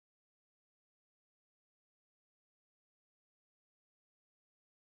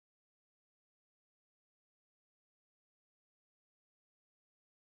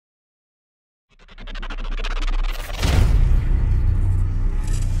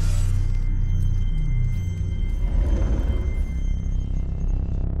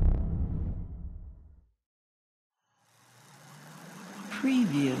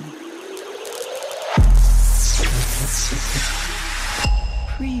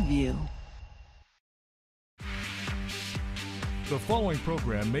preview. The following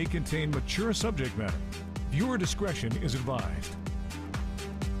program may contain mature subject matter. Viewer discretion is advised.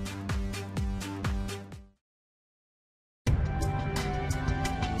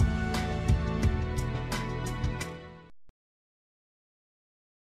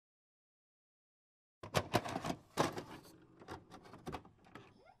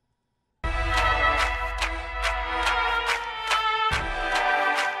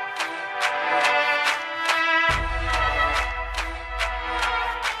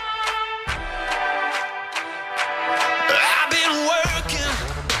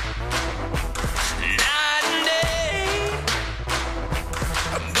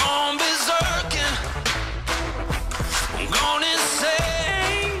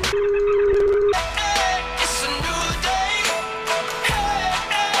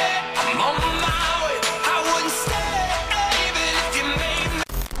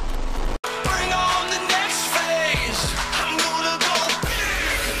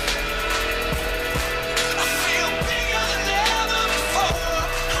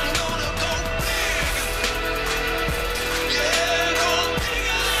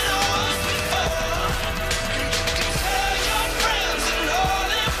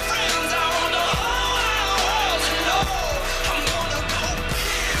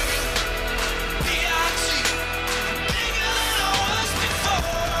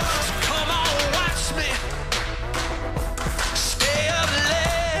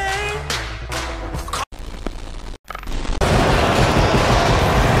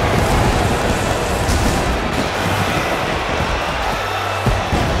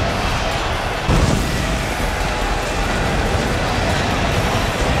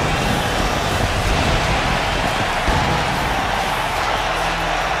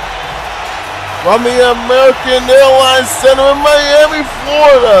 From the American Airlines Center in Miami,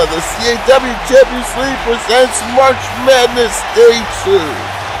 Florida, the CAW Champions League presents March Madness Day 2.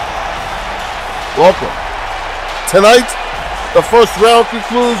 Welcome. Tonight, the first round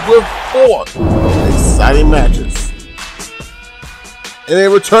concludes with 4 exciting matches. In a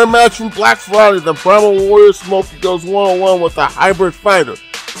return match from Black Friday, the Primal Warrior Smokey goes one-on-one with the hybrid fighter,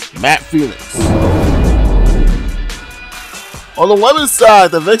 Matt Phoenix. On the women's side,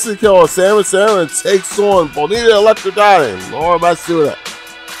 the Vixen Killer Samus Aaron takes on Bonita Electrodot and Laura Matsuda.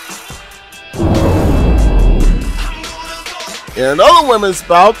 In another women's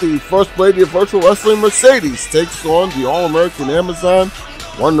bout, the First Lady of Virtual Wrestling Mercedes takes on the All-American Amazon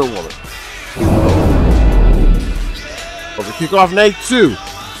Wonder Woman. For the kickoff night 2,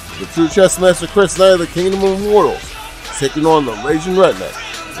 the True Chess Master Chris Knight of the Kingdom of Immortals taking on the Raging Redneck,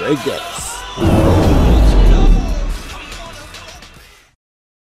 Ray Gettys.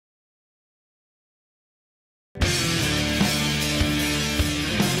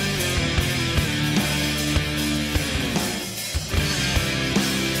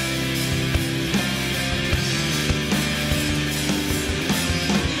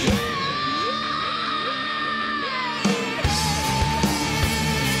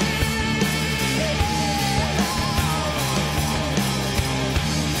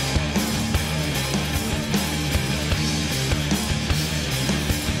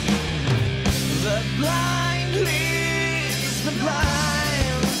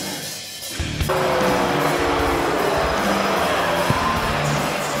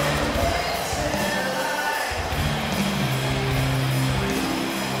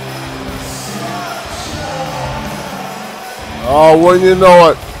 Oh, wouldn't you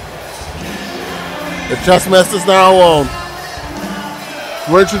know it? The Chess Master's not alone.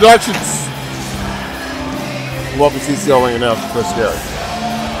 For introductions, welcome to CCL Ring announcer Chris Gary.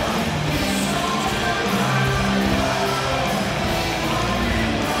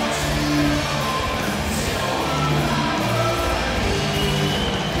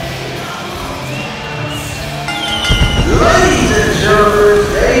 Ladies and gentlemen,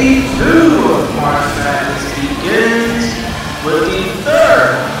 day 2 of March Madness begins with the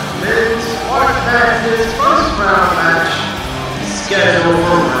third men's March Madness first round match scheduled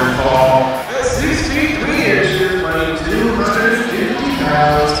for Rainfall. At 6 feet 3 inches, weighing 250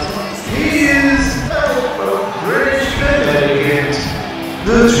 pounds, he is from British Connecticut,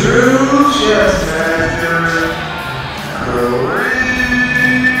 the True Chess Master, Chris.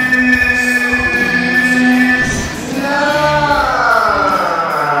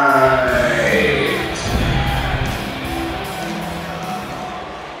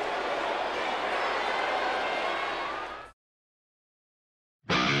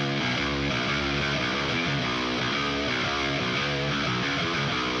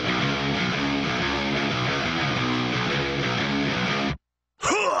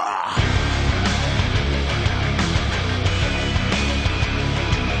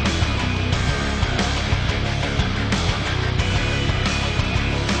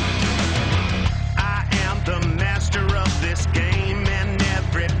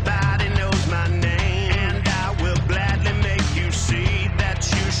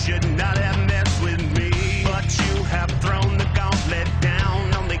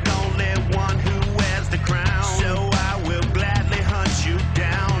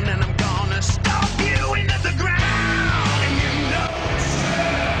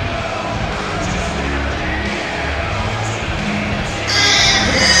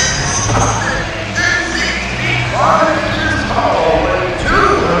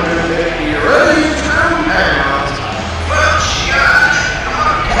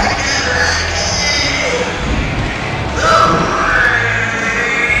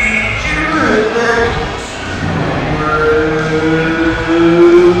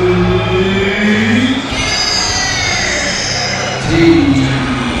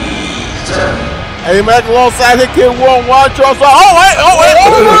 J-Mac alongside Hit Kid Worldwide. Charles, oh wait.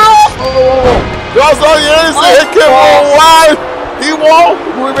 Charles Daniels, Hit Kid Worldwide. He won't.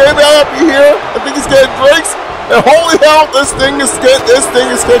 We may be happy here. I think he's getting drinks. And holy hell, this thing is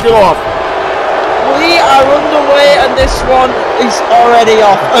kicking off. We are underway, and this one is already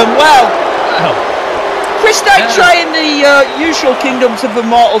off. And well, Chris Knight trying the usual Kingdoms of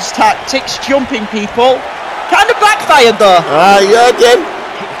Immortals tactics, jumping people, kind of backfired though. Yeah, it did.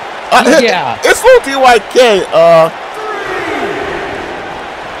 It's little DYK.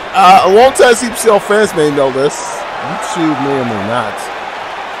 A long-time CCL fans may know this. YouTube may or may not.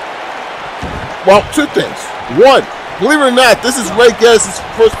 Well, two things. One, believe it or not, this is Ray Gettys'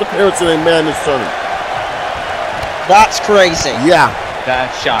 first appearance in a Madness tournament. That's crazy. Yeah.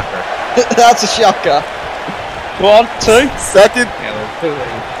 That's a shocker. That's a shocker. Go on, 2. Second. Yeah,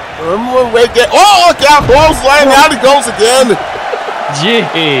 Remember when Ray Gettys? Oh, look out, clothesline. Out he goes again.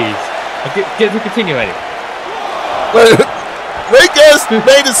 Jeez. Continue, Eddie. Ray Gettys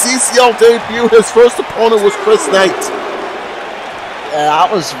made his CCL debut. His first opponent was Chris Knight. Yeah,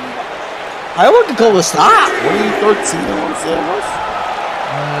 that was... How long ago was that? 2013, I want to say it was.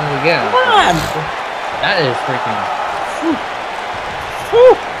 Yeah. Come on. That is freaking...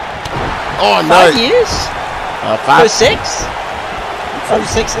 Oh, 5 nice. years? 5. 6?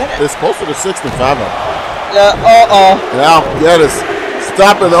 6 minutes. It's closer to 6 than 5. Yeah, Now, Gettys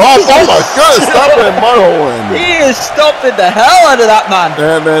stopping. Oh my goodness, stopping that mud hole in. He is stopping the hell out of that man.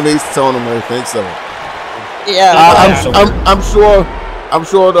 And then he's telling him what he thinks of it. Yeah. I'm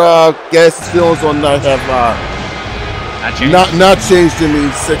sure the Gettys' feelings on night have not changed in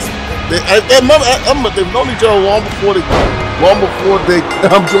these 6. They've known each other long before they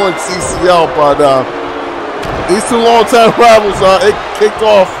joined CCL, but these two long-time rivals, it kicked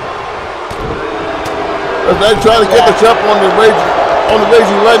off. They're trying to get the jump on the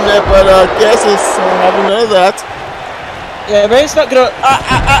Raging Redneck, but Gettys is having none of that. Yeah, Ray's not gonna.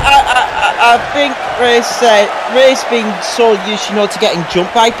 I think Ray's being so used, to getting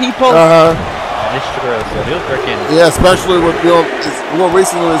jumped by people. That is true. So he'll freaking. Yeah, especially with more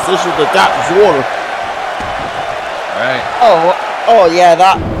recently this issue the Doctor's Order. Right. Oh yeah,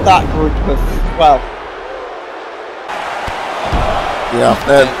 that group of Yeah,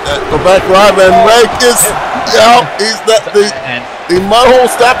 and go back live and Ray is the mud hole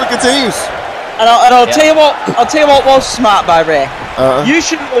stopping continues. And I'll tell you what was smart by Ray.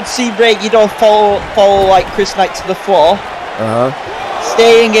 Usually would see Ray, follow like Chris Knight to the floor,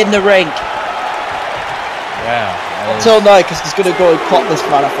 staying in the ring. Yeah. Until now, because he's gonna go and clock this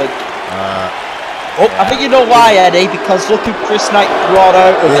man, I think. I think you know why, Eddie, because look who Chris Knight brought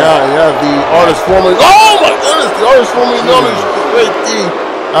out. Yeah, the artist formerly. Oh my goodness, the artist formerly known as Great D.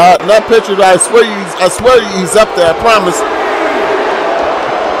 That picture, I swear he's up there. I promise.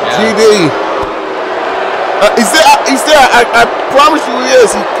 Yeah. GD. He's there. I promise you he is.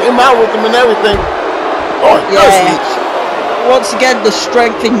 He came out with him and everything. Oh, yeah. Once again, the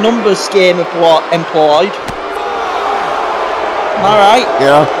strength in numbers scheme employed. Alright.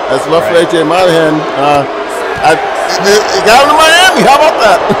 Yeah, that's left for AJ Monahan. It got him to Miami. How about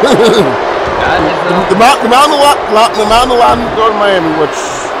that? the mountain line go to Miami, which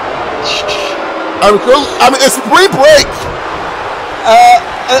I mean, it's free break.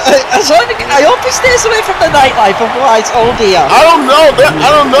 I hope he stays away from the nightlife, otherwise, oh dear. I don't know.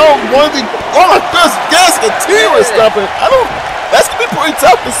 One of the gas continuous stuff. That's gonna be pretty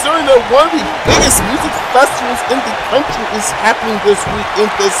tough considering that one of the biggest music festivals in the country is happening this week in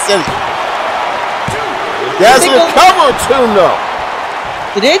this city. That's a cover tune though.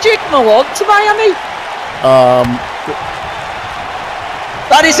 Did AJ come along to Miami?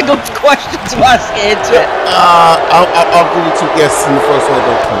 That is a good question to ask into it. I'll give you 2 guesses in the first one.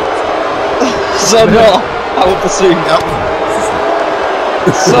 Don't count. So no, I would presume. Yep.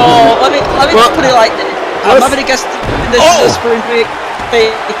 So let me put it like this. I'm having a guess this is a spring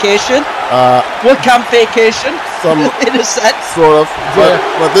vacation. Work camp vacation. In a sense. Sort of.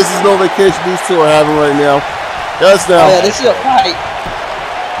 But this is no vacation these two are having right now. Yes, now. Oh, yeah, this is a fight.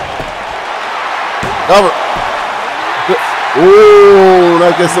 Cover. Ooh,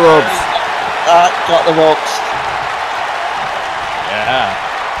 that gets the ropes. Got the ropes. Yeah.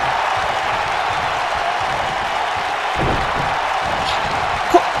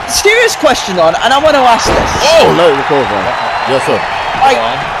 Serious question on, and I want to ask this. Oh, no, you're cool, man. Yes, sir. Like,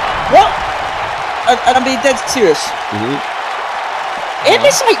 what? And I'm being dead serious. It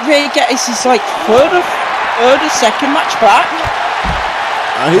is like Ray Gettys is like third or second match back.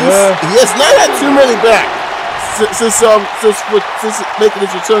 He has not had too many back since making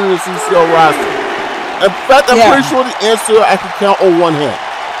his return to the CCL roster. In fact, I'm pretty sure the answer I can count on one hand.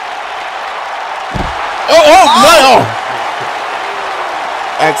 no!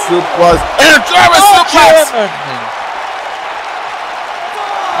 X suplex and a German suplex.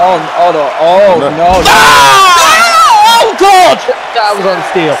 Oh no! Oh God! That was on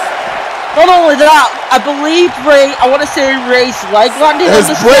steel. Not only that, I believe I want to say Ray's leg landed on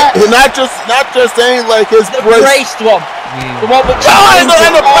the steps. Not just any leg, his brace. Braced one. The one which and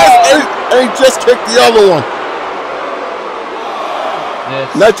he just kicked the other one.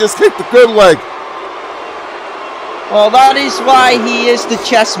 Yes. Not just kicked the good leg. Well, that is why he is the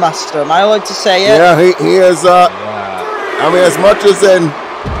chess master. Am I allowed to say it? Yeah, he is. I mean, as much of an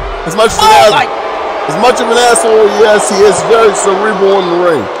asshole he is very cerebral in the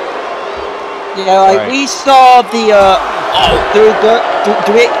ring. Yeah, like we saw the. Are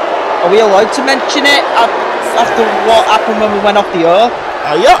we allowed to mention it after what happened when we went off the air?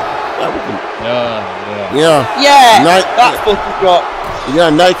 Yeah. Yeah. That's what we got.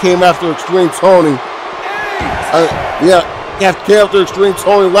 Yeah, Knight came after Extreme Tony. Came after Extreme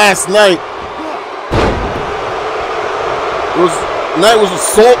Tony last night. Knight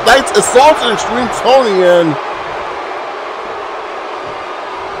assaulted Extreme Tony and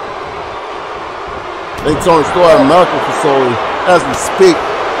Tony still at a medical facility as we speak.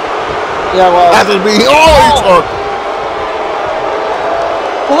 Yeah, well. After being all he took.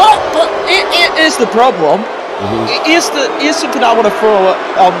 Well, it is the problem. Here's something I want to throw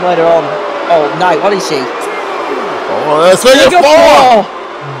on later on. Oh, Knight, what is he? Oh, that's figure four!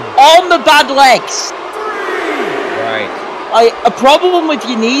 On the bad legs. Right. A problem with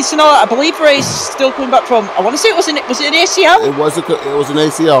your knees and all that. I believe Ray's still coming back from. I want to say was it an ACL? It was an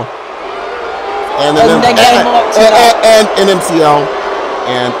ACL. And an MCL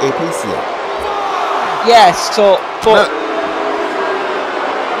and a PCL. Yes, but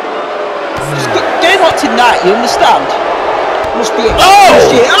getting up to Knight, you understand? Must be.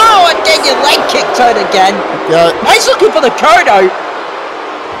 Oh! And then your leg kicked out again. Yeah. Knight's looking for the card out.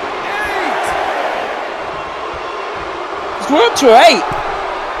 We're up to 8.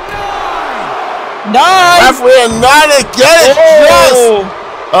 9. Referee and 9 again.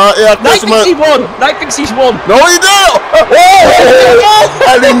 Knight thinks he won. Knight thinks he's won. No, he did.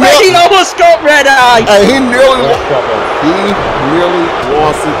 And he almost got red eye. And he nearly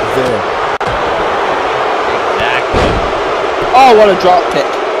lost it there. Exactly. Oh, what a drop kick.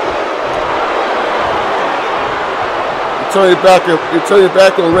 You turn your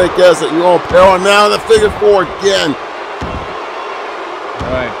back on Ray Gettys. You're on power now. The figure 4 again.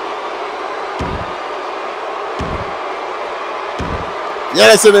 Right.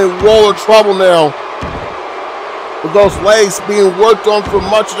 Gettys in a world of trouble now. With those legs being worked on for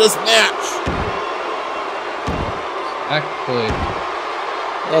much of this match. Actually.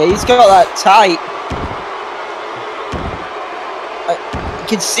 Yeah, he's got that tight. You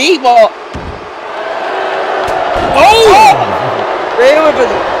can see what. Oh! Really?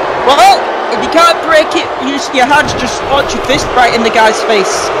 Well, if you can't break it, use your hands, just launch your fist right in the guy's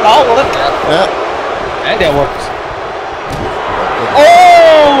face. That'll work. Yeah. And that works.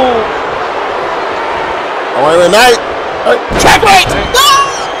 Oh! Oh, wait, Knight. Checkmate! No!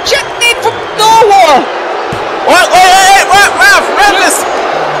 Checkmate from nowhere! What? Wait, this.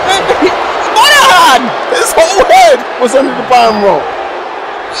 Monahan! His whole head was under the bottom rope.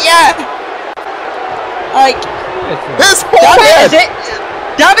 Yeah. Like. His whole head.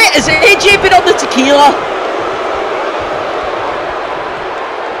 Damn it, is AJ been on the tequila?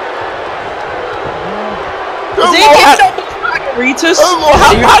 Is AJ been on the margaritas?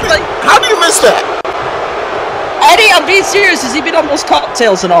 How do you miss that? Eddie, I'm being serious. Has he been on those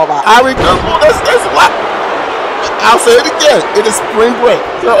cocktails and all that? I mean, there's a lot. I'll say it again. It is spring break.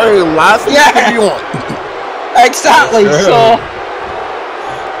 So a lot of things you want. Exactly. So.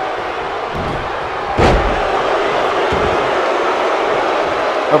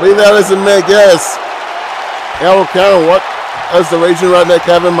 I believe that is a Meg guess. Arrow counter, what does the Raging Redneck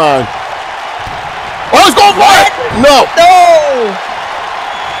have in mind? Oh, he's going for it! No!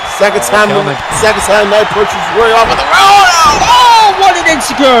 Second time Knight pushes way off of the road. Oh, what an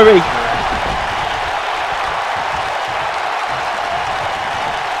insecurity!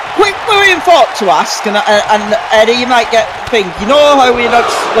 Quick moving thought to ask, and Eddie, you might get think. You know how we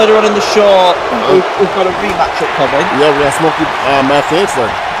announced later on in the show we've got a rematch upcoming. Yeah, we got Smokey, Matt Finsler.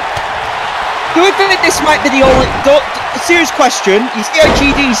 Do we think this might be the only? Serious question. You see how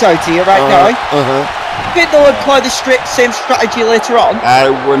GD's out here right now. You think they'll employ the same strategy later on? I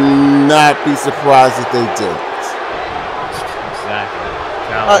would not be surprised if they did.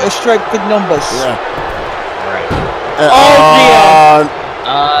 Exactly. A strength in numbers. Yeah. Right. Oh dear.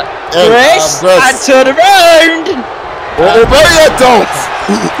 Chris, and turn around. Well, maybe I don't.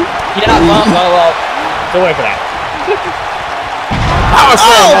 Yeah, well. Still wait for that. Power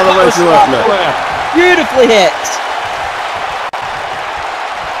slam on the way to left net. Beautifully hit.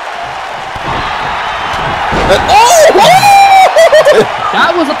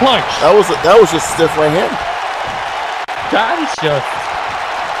 That was a punch. That was just stiff right hand. That is just.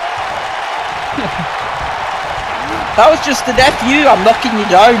 That was just an FU. I'm knocking you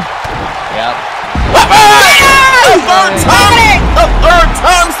down. Yep. The third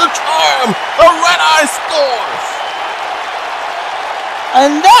time's the charm. The red eye scores.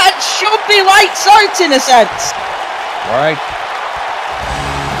 And that should be lights out in a sense. Right.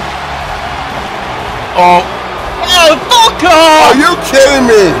 Oh, fuck off! are you kidding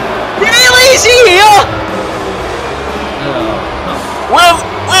me? Real easy here.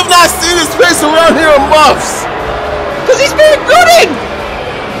 We've not seen his face around here in months. Because he's been running.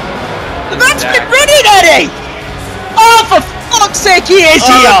 The man's been running, Eddie. Oh, for fuck's sake, he is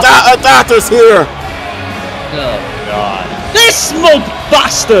here. A doctor's here. Oh God. This smug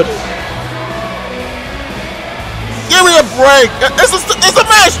bastard. Give me a break. Is the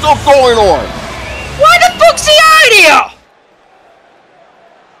match still going on? Why the fuck's he out here?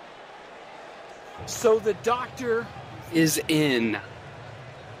 So the doctor is in.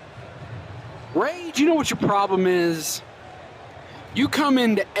 Ray, do you know what your problem is? You come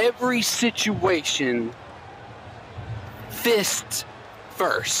into every situation fist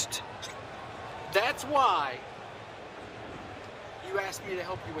first. That's why you asked me to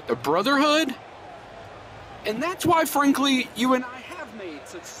help you with the Brotherhood. And that's why, frankly, you and I have made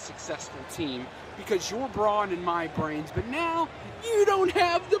such a successful team. Because you're brawn in my brains, but now you don't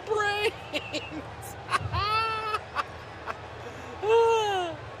have the brains.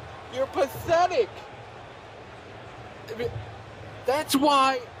 You're pathetic. That's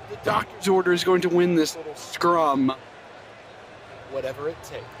why the doctor's order is going to win this little scrum. Whatever it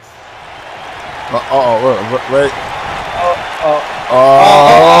takes. Wait.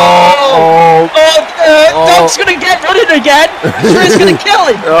 Doc's gonna get running again. Ray's gonna kill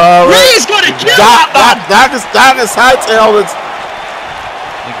him. Ray's gonna kill that man. Doc is hightailed it.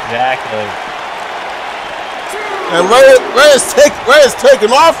 Exactly. And Ray is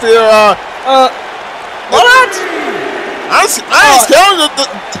taking off here. What? I was telling you,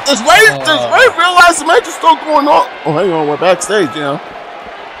 does Ray realize the match is still going on? Oh, hang on, we're backstage, you know.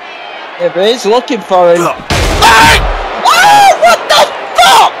 Yeah, Ray's looking for him. Hey! Oh, what the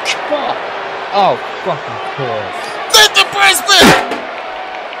fuck? Oh, fucking course. Get the Brisbane!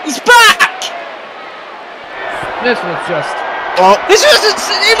 He's back! This was just.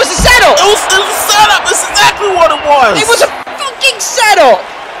 It was a setup! It was a setup! That's exactly what it was! It was a fucking setup!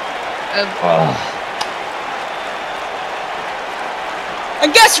 And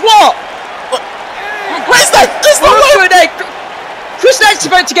guess what? Chris Knight's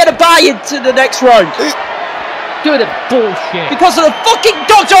about to get a buy into the next round. Do the bullshit. Because of the fucking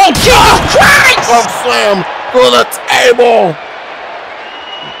doctor. Oh, Jesus Christ! Slam through the table!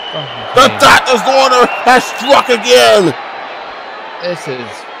 The doctor's order has struck again! This is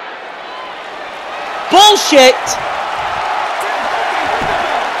bullshit!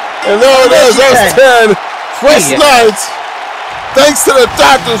 And there it is, that's 10. Chris Knight, thanks to the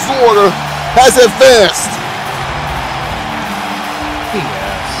doctor's order, has advanced.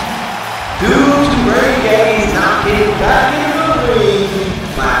 Due to Ray Gettys not getting back in the ring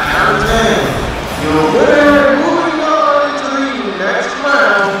by count 10, your winner moving on to the next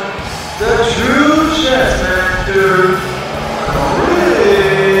round, the true chess master,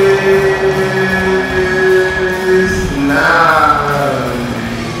 Chris Knight.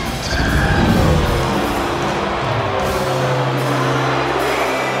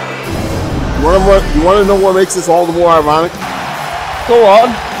 You want to know what makes this all the more ironic? Go on.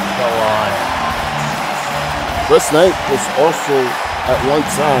 Chris Knight was also, at one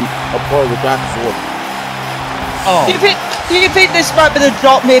time, a part of the doctor's order. Oh. Do you think this might be the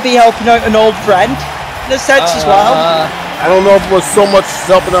drop, maybe helping out an old friend? In a sense as well? I don't know if it was so much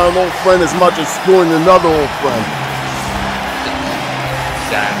helping out an old friend as much as screwing another old friend.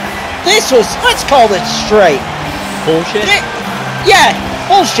 This was, let's call it straight. Bullshit? Yeah,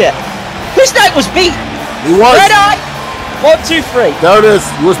 bullshit. Chris Knight was beat. He was. Red eye. 1, 2, 3. There it is.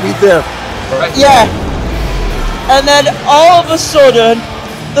 He was beat there. Right. Yeah. And then all of a sudden,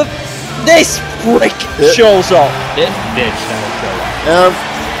 this prick shows up. This bitch doesn't show up.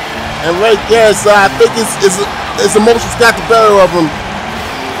 And right there, so I think his emotions got the better of him.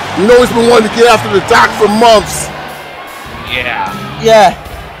 You know he's been wanting to get after the doc for months. Yeah. Yeah.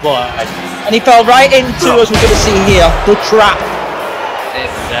 But. And he fell right into, as we're going to see here, the trap.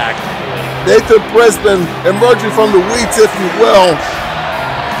 Exactly. Nathan Brisbane emerging from the weeds, if you will.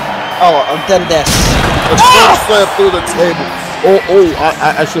 Oh, and then this. A choke slam through the table.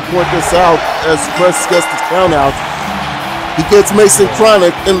 I should point this out as Chris gets the count out. He gets Mason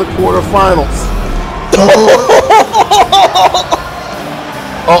Chronic in the quarterfinals. What?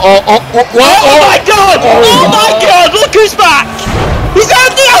 Oh my God! Oh my God! Look who's back! He's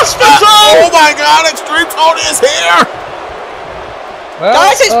out the hospital! Oh my God! Extreme Tony is here! Well,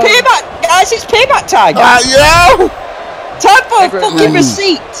 Guys, it's payback! Guys, it's payback time! Yeah! Time for a fucking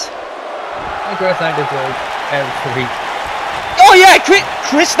receipt! I think Chris Knight deserves every. Oh yeah,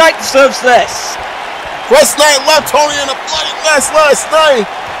 Chris Knight deserves this. Chris Knight left Tony in a bloody mess last night,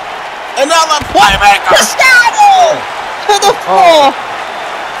 and now the playmaker. Cristiano to the floor.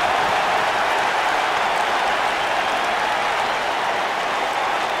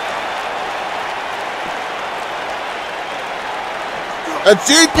 And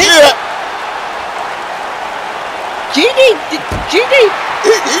GD, he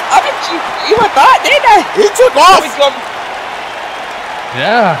went back, didn't he? He took off.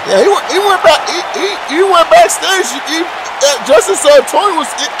 Yeah. Yeah, he went back. He went backstage. Justice Tony was.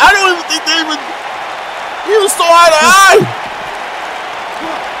 I don't even think they even. He was so eye to eye.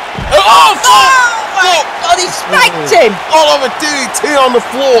 Oh my God! He spanked him. All over DDT on the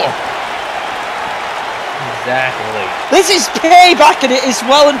floor. Exactly. This is payback, and it is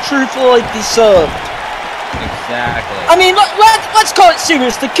well and truthfully deserved. Exactly. I mean, let's call it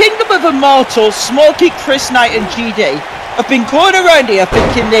serious. The Kingdom of Immortals, Smokey, Chris Knight, and GD have been going around here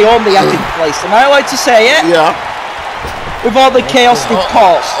thinking they own the epic place. Am I allowed to say it? Yeah. With all the chaos they've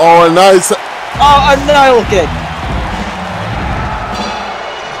caused. Oh, nice. Oh, and now look at it.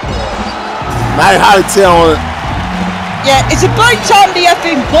 Night hightail on it. Yeah, it's about time the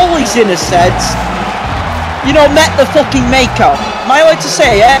effing bullies, in a sense, you know, met the fucking maker. Am I allowed to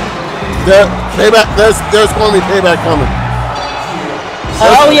say it? Payback. There's going to be payback coming.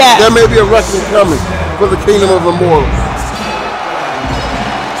 Oh yeah. There may be a reckoning coming for the Kingdom of Immortals.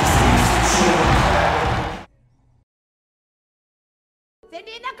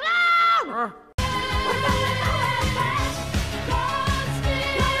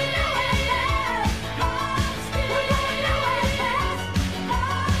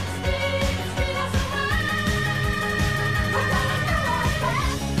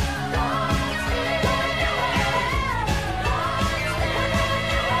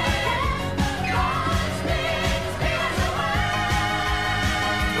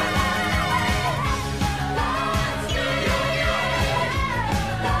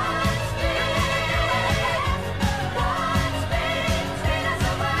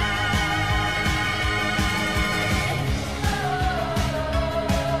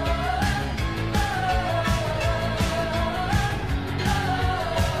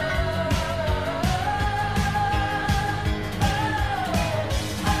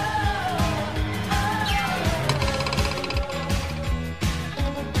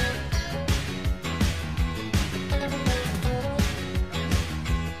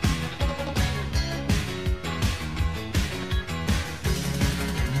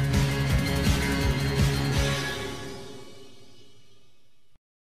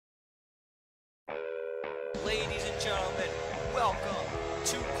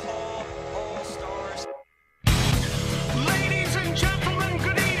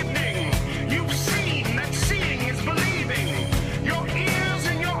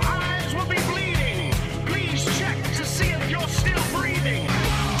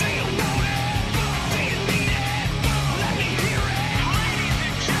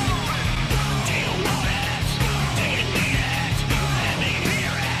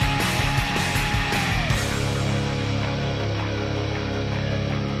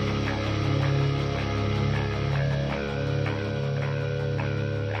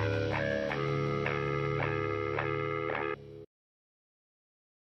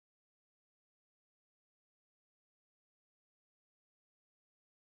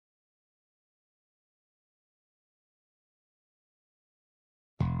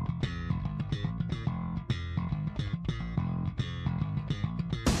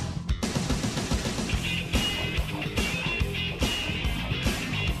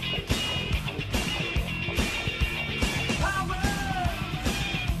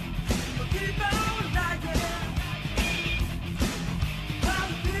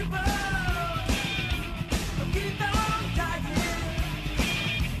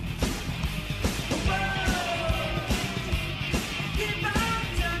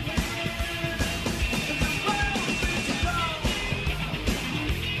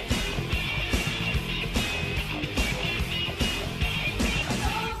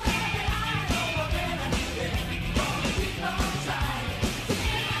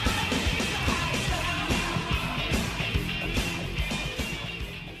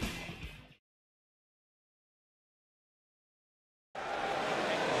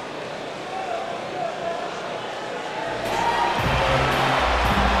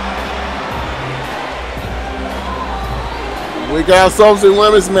 We got ourselves a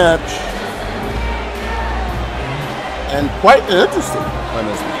women's match. And quite an interesting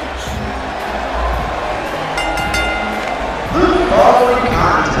women's match. The following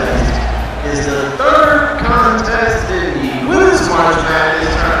contest is the third contest in the Women's March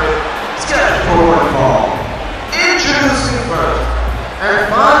Madness tournament scheduled for one fall. Introducing first, at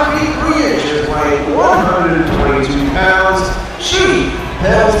 5 feet 3 inches, weighing 122 pounds, she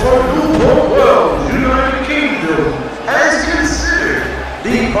hails from Newport Wells, United Kingdom, as considered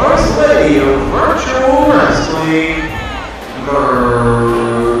the First Lady of Virtual Wrestling,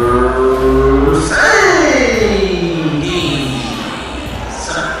 Mercedes.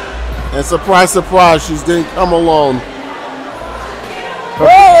 And surprise, surprise, she didn't come alone.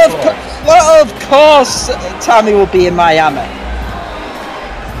 Well, of course, Tammy will be in Miami.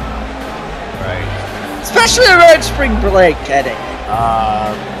 Right. Especially around spring break, Eddie.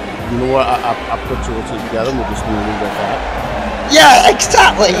 You know what? I put two or two together and we're just going to leave it at that. Yeah,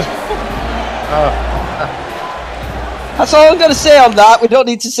 exactly. That's all I'm going to say on that. We don't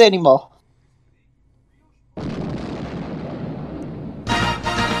need to say any more.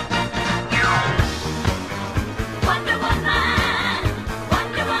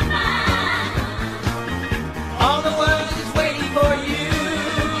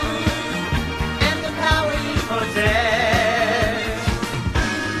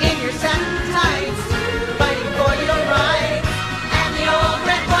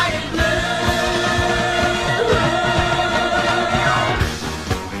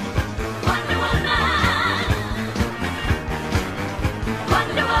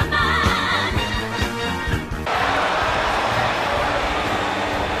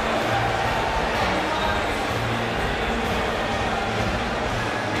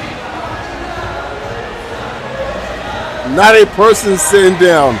 Not a person sitting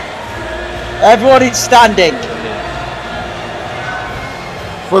down. Everyone is standing.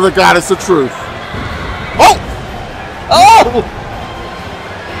 For the goddess of truth. Oh! Oh!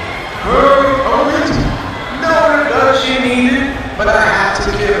 Her opponent, no introduction needed, but I have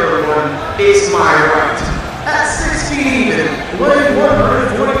to give her one. It's my right. At 6 feet even, weighing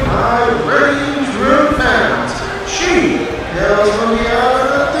 145 range pounds, she hails from the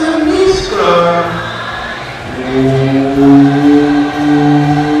island of Denise.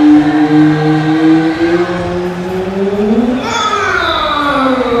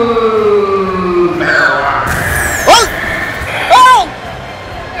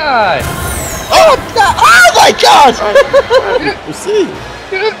 Oh my God! We'll see.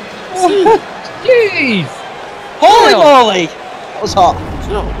 Jeez! Holy moly! That was hot.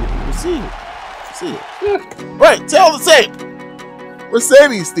 We'll see. Right, tell the same.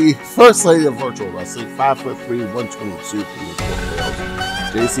 Mercedes, the First Lady of Virtual Wrestling, 5'3", 122 from the Wales,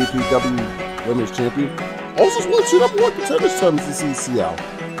 JCPW Women's Champion, also won 2 number 1 contenders tournaments in CCL.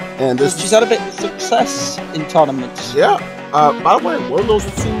 And she's had a bit of success in tournaments. Yeah. By the way, one of those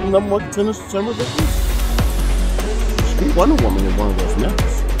 2 number 1 contenders tournament victories, she beat Wonder Woman in one of those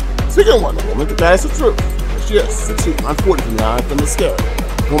matches. Speaking of Wonder Woman, the goddess of truth. She is 6 feet 149 from the scale.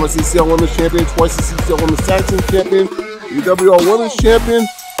 Former CCL Women's Champion, twice the CCL Women's Tag Team Champion, UWO Women's Champion,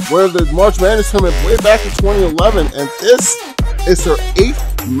 winner of the March Madness tournament way back in 2011, and this is her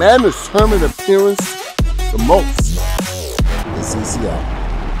 8th Madness tournament appearance, the most in CCL.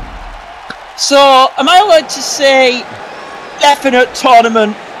 So, am I allowed to say definite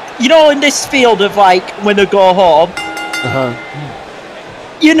tournament? You know, in this field of like when they go home,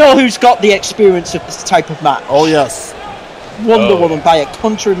 you know who's got the experience of this type of match? Oh yes, Wonder Woman by a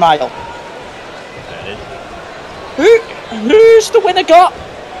country mile. Who's the winner got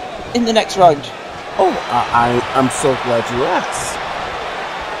in the next round? Oh, I'm so glad you asked.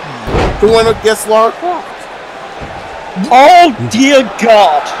 The winner gets Lara Croft. Oh dear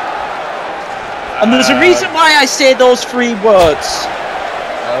God! And there's a reason why I say those 3 words.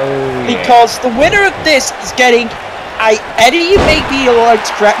 Because the winner of this is getting. Eddie, you may be allowed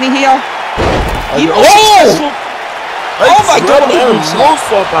to correct me here. Oh my God! Most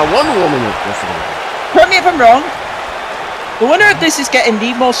fought by Wonder Woman. Correct me if I'm wrong. The winner of this is getting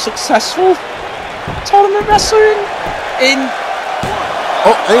the most successful tournament wrestler in.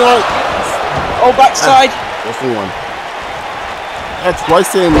 Oh, hang on. Oh, backside. That's the one. That's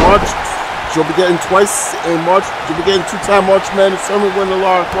twice in March. She'll be getting twice in March. She'll be getting 2-time March Madness tournament winner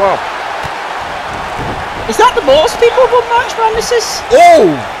Lara Croft. Is that the most people won March Madnesses?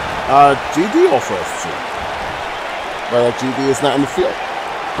 Oh! GD also has 2. But GD is not in the field.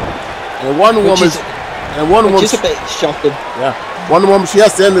 And Wonder Woman is a bit shocking. Yeah. Wonder Woman, she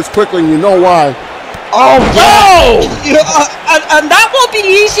has to end this quickly, and you know why. Oh, yeah! And that won't be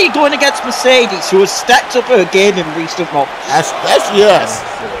easy going against Mercedes, who has stepped up her game in recent months. Yes.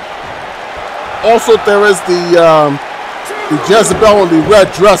 Also, there is the Jezebel in the red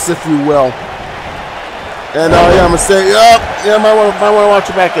dress, if you will. And yeah, I'm gonna say, yeah, might want to watch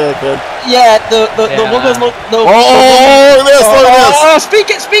your back there, kid. Yeah, the woman look. Look at this!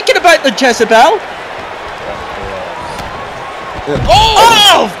 Speaking about the Jezebel. Yeah.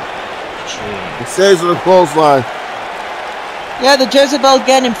 Oh! It says with a clothesline. Yeah, the Jezebel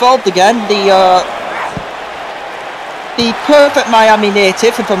getting involved again. The perfect Miami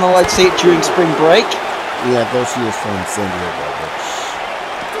native, if I'm allowed to say it during spring break. Yeah, though she is from San Diego.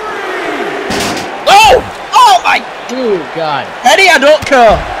 Oh my! Oh God! Eddie, I don't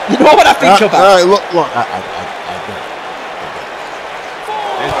care. You know what I think about. All right, look, I get it.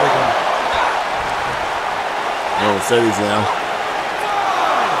 No, Mercedes now.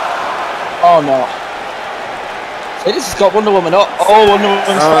 Oh no! Mercedes has got Wonder Woman up. Oh, Wonder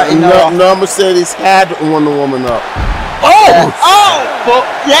Woman's fighting now. No, Mercedes had Wonder Woman up. But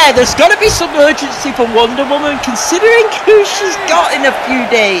yeah, there's got to be some urgency for Wonder Woman, considering who she's got in a few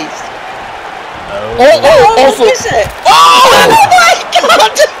days. Also, is it? Oh my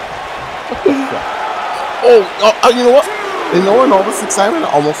God! You know what? You know, in all this excitement,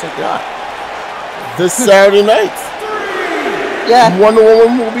 I almost forgot. This Saturday night, Wonder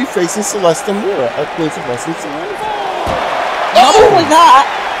Woman will be facing Celeste Mira at Queen Celeste Salon. Not only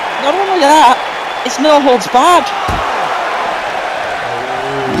that, it's no holds barred.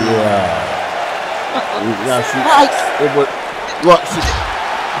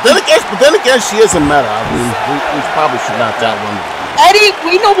 Then again, she isn't meta. I mean, we probably should not that one. Eddie,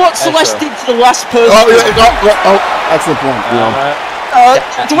 we know what Celeste did to the last person. That's the point. You know.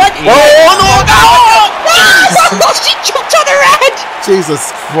 She jumped on her head.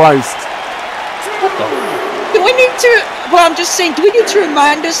 Jesus Christ. Do we need to? Well, I'm just saying. Do we need to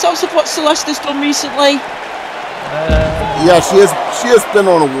remind ourselves of what Celeste has done recently? Yeah, she has been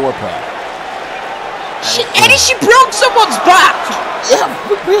on a warpath. Eddie, she broke someone's back. Yeah,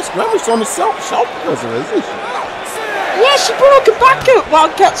 but Grammy's on the shelf because of it, isn't she? Yeah, she broke her back at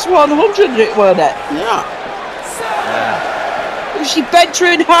Wildcats 100, weren't it? Yeah. She bent her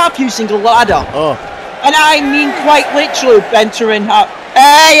in half using a ladder. Oh. And I mean quite literally bent her in half.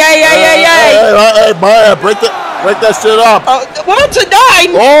 Hey! Hey, Maya, break that shit up. 1-9.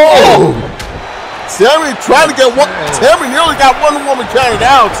 Oh! Tammy trying to get one. Tammy nearly got Wonder Woman counted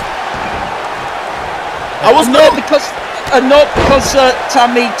out. Because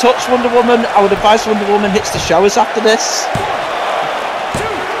Tammy touched Wonder Woman, I would advise Wonder Woman hits the showers after this.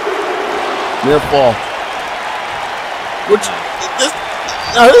 Near fall.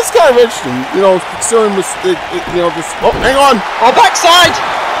 Now this is kind of interesting, you know, considering this. Oh, hang on. Oh, backside.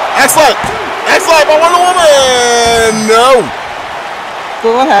 Excellent by Wonder Woman. No.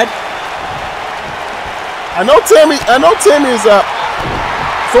 Go ahead. I know Tammy is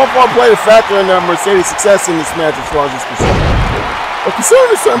so far played a factor in Mercedes' success in this match as far as it's concerned. But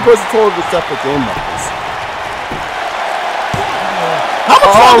considering a certain person told her to step the game like this, how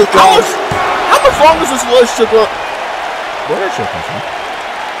much longer is this relationship going? Where did she come from?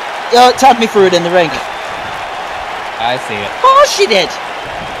 Tag me through it in the ring. I see it. Oh, she did.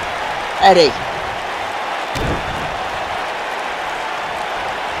 Eddie.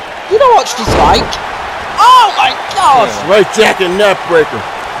 You know what she's like? Oh my God! Right jacket neck breaker.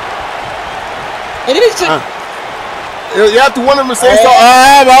 It is. You have to wonder, Mercedes.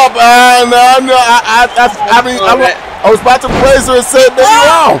 I was about to praise her and say maybe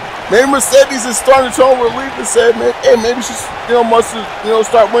wrong. Maybe Mercedes is starting to show relief and say, hey, maybe she's must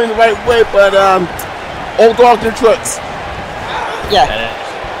start winning the right way. But old dog did tricks. Yeah.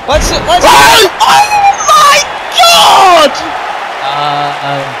 Let's. Oh my God!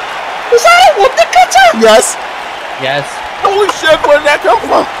 Was that a wonder cutter? Yes. Holy shit! Where did that come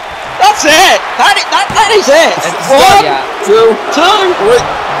from? That's it. That is it. One, two, three.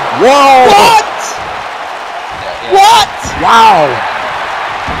 Whoa! What? Wow!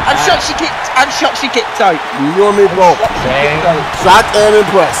 I'm shocked she kicked out. You and me both. Shocked and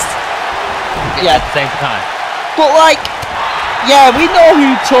impressed. Yeah. At the same time. But we know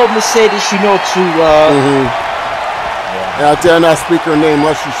who told Mercedes to. And I dare not speak her name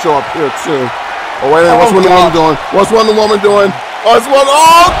unless you show up here too. Oh wait a minute, what's Wonder Woman doing? Oh,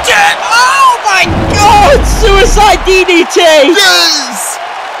 shit! Oh my God! Suicide DDT! Jeez!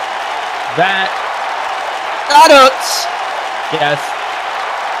 That hurts. Yes.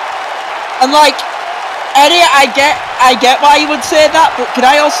 And Eddie, I get why you would say that, but can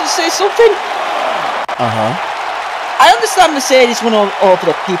I also say something? I understand Mercedes went all over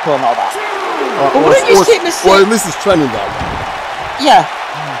the people and all that. But wouldn't you say Mercedes? Or at least it's trending that way. Yeah.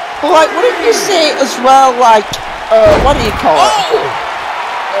 But like, wouldn't you say as well, like, what do you call it?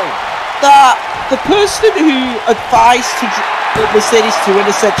 That the person who advised Mercedes to win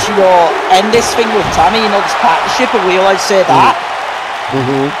said, you know, end this thing with Tammy, you know, this partnership, and we always say that.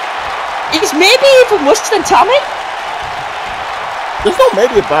 It's maybe even worse than Tammy. There's no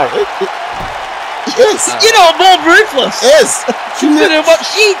maybe about it. It is. You know, more ruthless. Is. She did what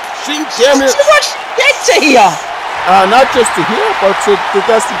she did to here. Not just to here, but to the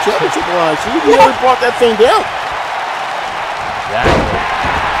Dusty Championship line. She really brought that thing down.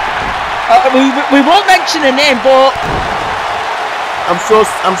 We won't mention her name, but I'm sure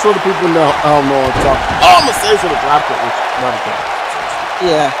the people know I'm talking. Oh, Mercedes would have dropped it, which not a good.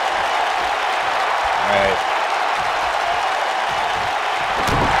 Yeah. Right.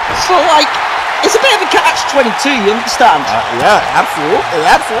 So like, it's a bit of a catch-22. You understand? Yeah, absolutely. It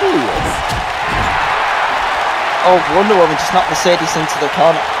absolutely is. Oh, Wonder Woman just knocked Mercedes into the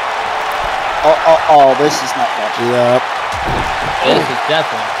corner. Oh, this is not good. Yep. This is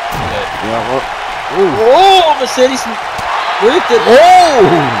definitely good. Yeah. Oh, Mercedes moved it. Oh!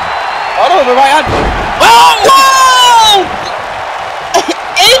 Oh no, the right hand. Oh!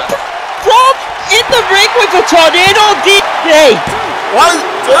 In the ring with a tornado DJ. 1,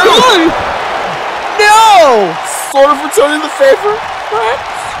 2. No. Sort of returning the favor.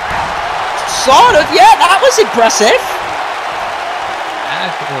 Sort of, yeah, that was impressive.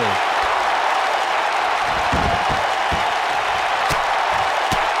 Actually.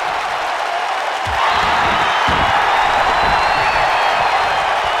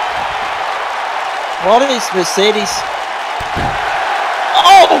 What is Mercedes?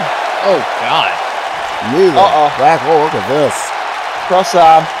 Oh God. Neither. Back. Oh, look at this. Cross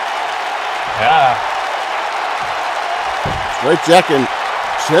arm. Yeah. Straight jacket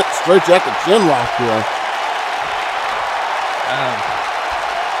chin lock here.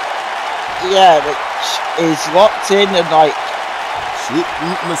 Yeah, but is locked in and like.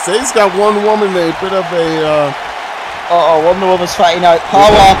 Mercedes got Wonder Woman a bit of a. Wonder Woman's fighting out.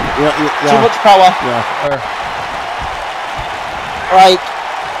 Power. Yeah. Too much power. Yeah. Like.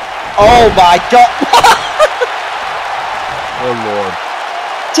 Oh my God. Oh Lord.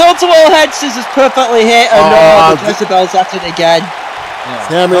 Tilt-a-whirl head scissors perfectly hit. Oh no, Jezebel's at it again.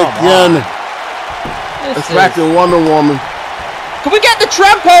 Tammy again. Extracting Wonder Woman. Can we get the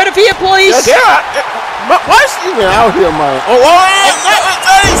tramp out of here, please? Yeah. Why is she even out here, man? Oh,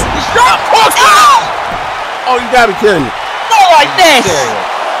 you gotta be kidding me. Not like this.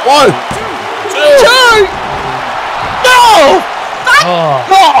 1, 2. No! Thank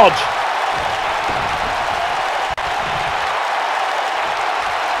God!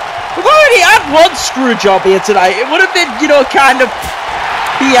 We've already had one screw job here tonight. It would have been, you know, kind of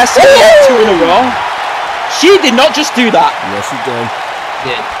BS to get 2 in a row. She did not just do that. Yes, she did.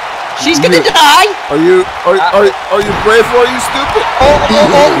 She's gonna die. Are you brave or are you stupid?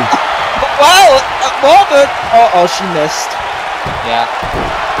 Well, at moment. She missed. Yeah.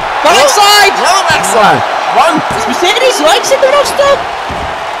 Backside. Another backside. 1. Is Mercedes legs in the roster?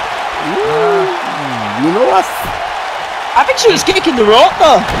 You know what? I think she was kicking the rope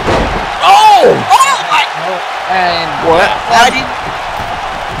though. And what?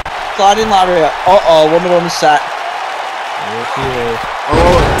 Sliding lariat. Wonder Woman set. Here she is.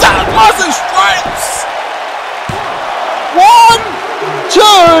 Thousand stripes. 1, 2,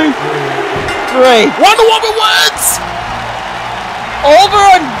 3. Wonder Woman wins. Over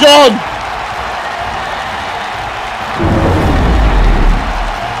and done.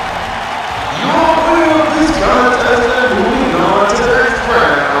 Your winner of this contest and moving on to the next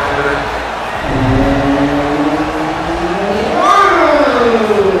round.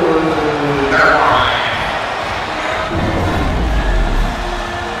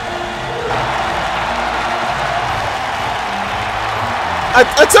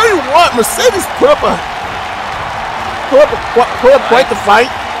 I tell you what, Mercedes put up quite the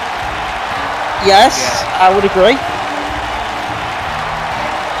fight. Yes, I would agree.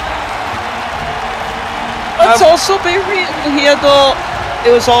 Let's also be real here, though.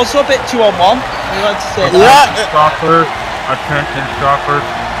 It was also a bit 2-on-1. You want to say that? Stalkers, attention stalkers.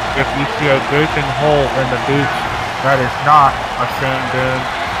 If you see a gaping hole in the beach that is not a sand dune,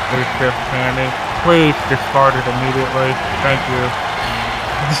 it's just candy, please discard it immediately. Thank you.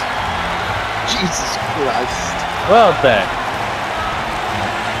 Jesus Christ. Well then.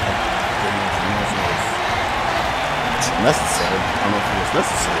 It's necessary. I don't know if it was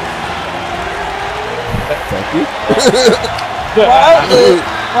necessary. Thank you.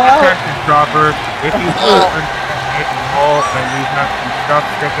 Attention stalkers, if you fall into a gaping hole and you have some stuff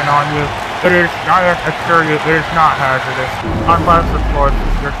sticking on you, It is, I assure you, it is not hazardous. Unless, of course,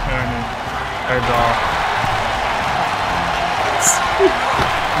 you're canning and all.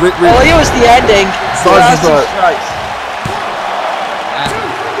 Well, here was the ending. Start.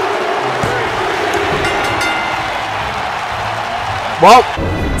 Well,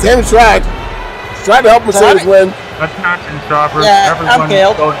 Sammy tried. Tried to help Mercedes win. Attention, shoppers. Yeah, everyone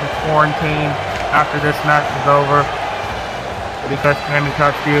goes to quarantine after this match is over. Because Sammy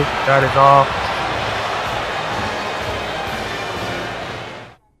touched you, that is all.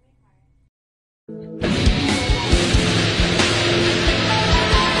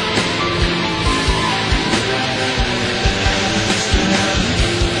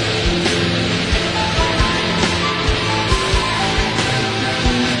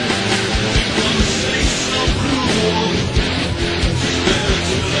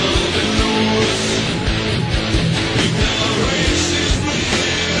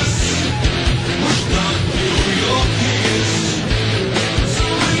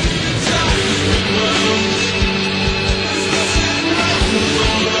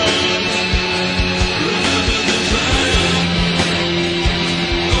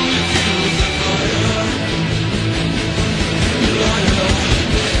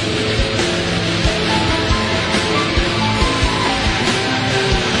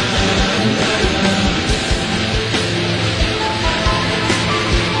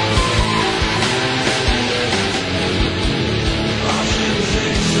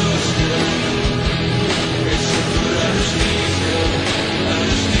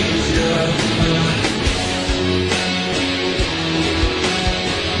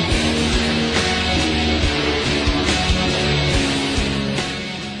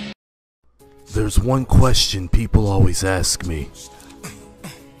 There's one question people always ask me.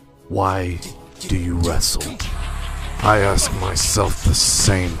 Why do you wrestle? I ask myself the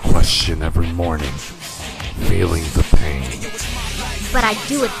same question every morning, feeling the pain. But I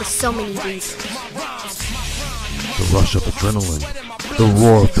do it for so many reasons. The rush of adrenaline, the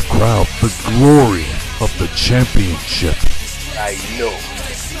roar of the crowd, the glory of the championship. I know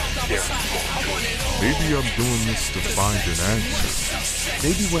there's more to it. Maybe I'm doing this to find an answer.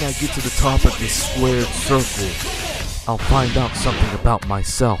 Maybe when I get to the top of this squared circle, I'll find out something about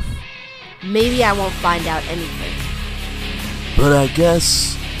myself. Maybe I won't find out anything. But I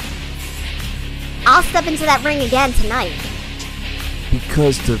guess... I'll step into that ring again tonight.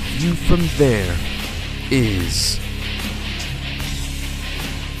 Because the view from there is...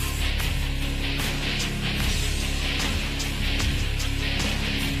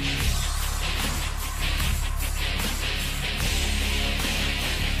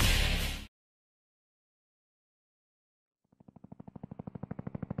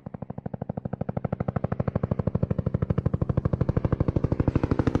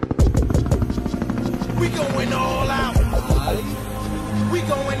 We going all out. We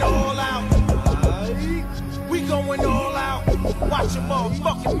going all out. We going all out. Watch your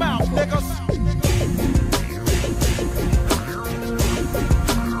motherfucking mouth, niggas.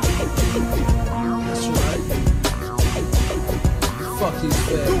 That's right. Fuck these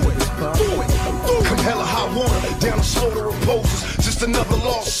fat niggas, pop. Do it. Come hella hot water, down the slaughter of poses. Just another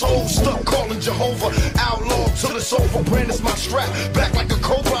lost soul, stuck calling Jehovah. Outlaw till it's over, brandis my strap. Back like a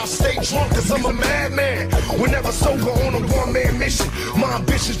cobra, I stay drunk cause I'm a madman. Whenever sober on a one-man mission. My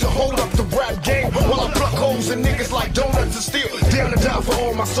ambition's to hold up the rap game while I pluck holes in niggas like donuts and steel. Down to die for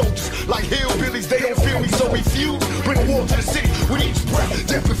all my soldiers. Like hillbillies, they don't feel me, so refuse. Bring war to the city with each breath,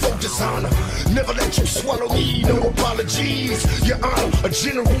 death before dishonor. Never let you swallow me, no apologies. Your honor, a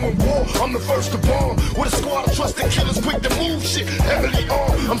general in war, I'm the first to bomb. With a squad of trusted killers quick to move shit, heavily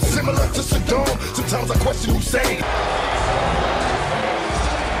armed. I'm similar to Saddam, sometimes I question Hussein.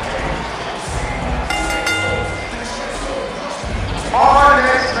 Our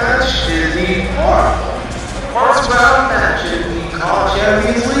next match is the first round match in the College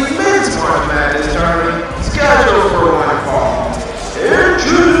Champions League Men's March Madness tournament, scheduled for one fall.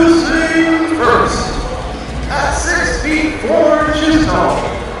 Introducing first, at 6 feet 4 inches tall,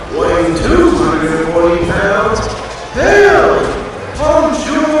 weighing 240 pounds, hailing from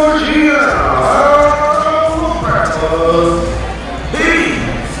Georgia, Alabama,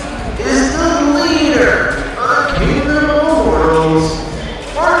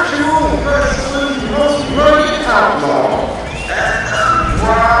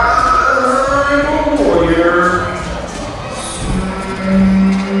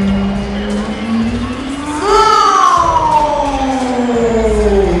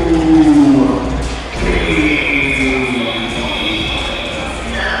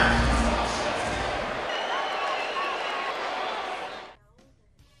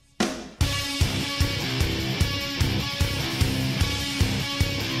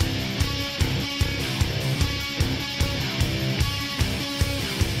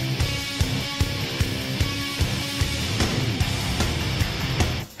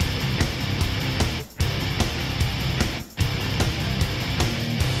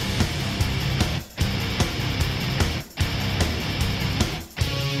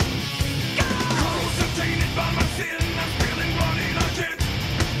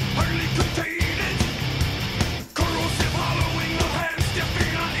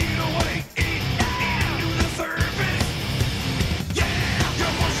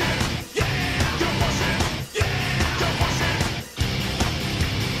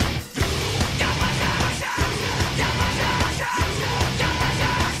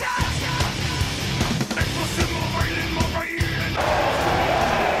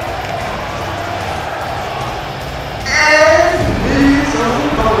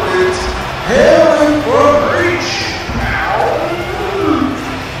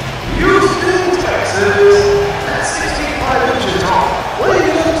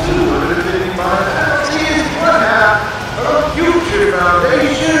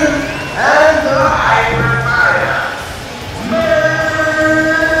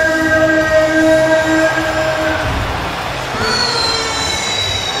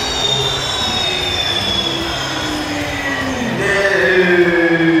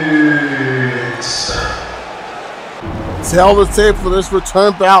 Tell the tape for this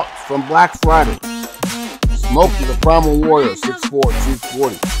return bout from Black Friday. Smokey, the Primal Warrior, 6'4",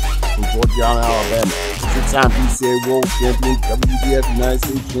 240, from Georgetown, Alabama. Two-time BCA World Champion, WBF United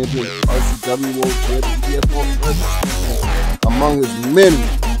States Champion, RCW World Champion, BF World Champion. Among his many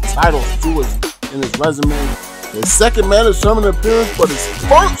titles in his resume, his second Madness tournament appearance, but his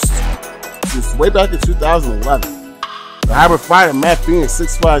first since way back in 2011. The hybrid fighter, Matt Phoenix,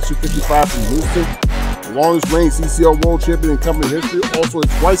 6'5", 255 from Houston. The longest reigning CCL World Champion in company history, also a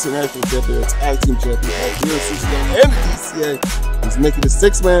twice a national champion, a tag team champion, both here in CCL and the DCA. He's making his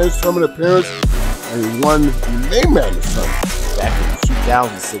sixth Madness tournament appearance, and he won the main Madness tournament back in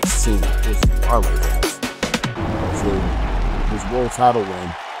 2016. This is Parlay guys. So his world title win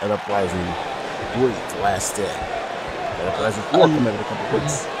at Uprising 3 the last day. At Uprising 4 coming in a couple of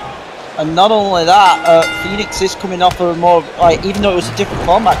weeks. And not only that, Phoenix is coming off a more, like, even though it was a different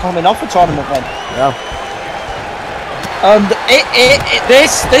format, coming off a tournament win. Yeah. And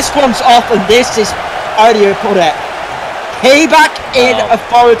this one's off, and this is, how do you put it? Payback in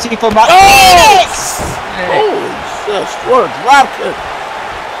authority for Matt Phoenix! Holy shit, what a drop kick.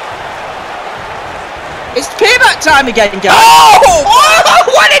 It's payback time again, guys. Oh!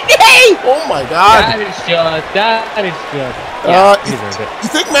 What a knee! Oh my god. That is just. You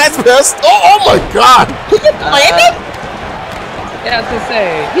think Matt's pissed? Oh my god. Can you blame him? Yeah, I was gonna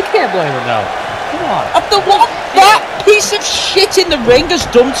say, you can't blame him though. Come on. After what that piece of shit in the ring has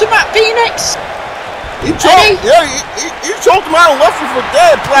done to Matt Phoenix? He choked him out and left him for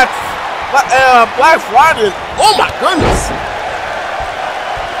dead. Black Friday. Oh my goodness.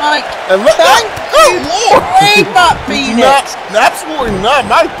 Like, and look, good lord. Blame Matt Phoenix. Absolutely not.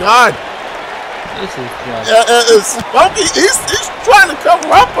 My god. This is just. Smokey, he's trying to cover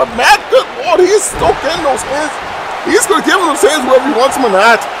up, but Matt, good lord, he's still getting those hands. He's going to give him those hands whether he wants them or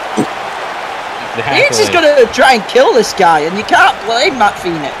not. Exactly. Phoenix is going to try and kill this guy, and you can't blame Matt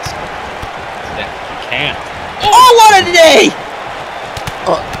Phoenix. You can't. Oh, what a knee!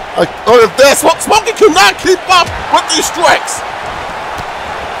 Smokey cannot keep up with these strikes.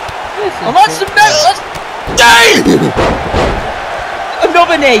 Well, that's the best.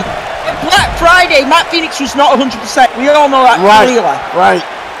 Another knee. Black Friday, Matt Phoenix was not 100%. We all know that clearly. Right.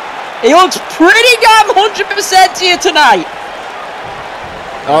 He looks pretty damn 100% here tonight.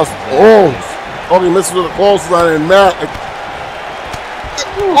 He misses with the clothesline, and Matt.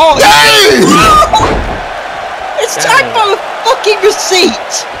 It's time for a fucking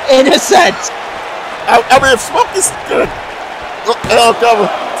receipt, in a sense. I mean, if Smokey's good. I'll cover.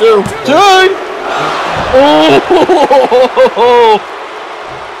 Two.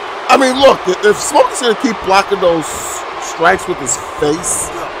 I mean, look, if Smokey's going to keep blocking those strikes with his face,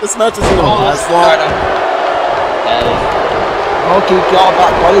 this match isn't going to last long. Smokey got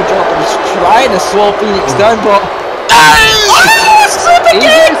back body drop and he's trying to slow Phoenix down, but...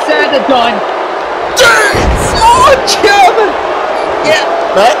 Easier said than done. Oh, German! Yeah.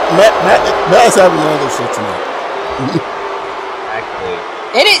 Matt's having another shit tonight. Exactly.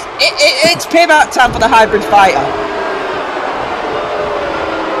 It's payback time for the hybrid fighter.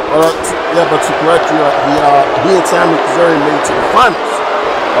 But to correct you, he and Samus Missouri made it to the finals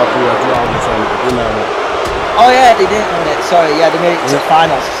of the Duality tournament. They did not win. Oh yeah, they didn't win it. Sorry, yeah, they made it to the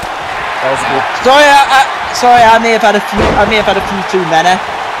finals. That was good. Sorry, I may have had a few too many.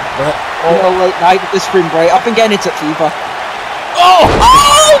 Late night with the spring break. I've been getting into fever. Oh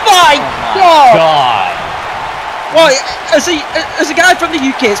my god! Well, as a guy from the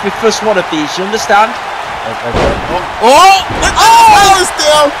UK, it's my first one of these. You understand? It's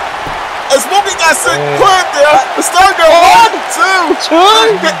down. And Smokey got sick cleared there. The start go 1, 2,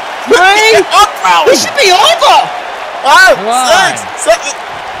 3. This should be over. 5, 6, 7.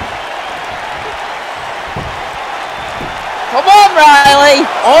 Come on, Riley.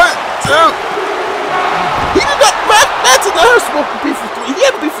 1, 2. He did not. Matt did not have Smokey be for 3. He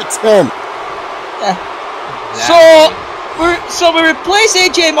had to be for 10. Yeah. So we replace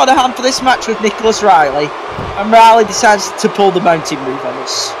AJ Monahan for this match with Nicholas Riley, and Riley decides to pull the mountain move on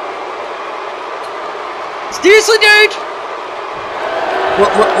us. Seriously, dude?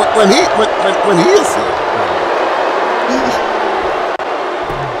 When he is here.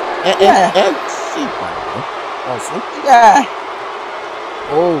 And she, also. Yeah.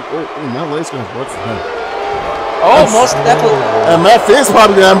 Matt Lane's gonna work for him. Most definitely. And Matt Finn's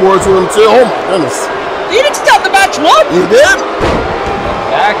probably on board to him too. Oh my goodness. He didn't start the match one. He did.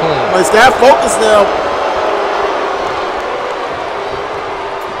 Exactly. But he's got focus now.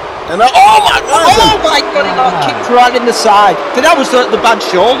 And oh my god, he got kicked right in the side. But that was the bad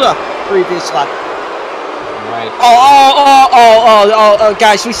shoulder previously. Right. Oh,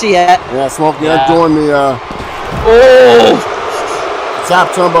 guys, we see it. Yeah, Smokey doing the Oh! Top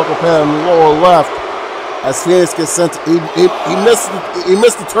turnbuckle pad in the lower left. As Phoenix gets sent, he missed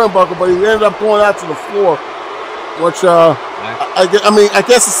the turnbuckle, but he ended up going out to the floor. Which I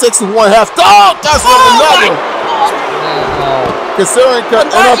guess it's 6 1/2. Oh, that's another. Considering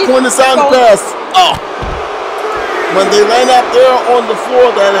and I'll point this out in the past. Oh, when they land out there on the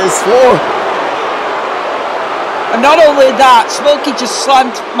floor, that is floor. And not only that, Smokey just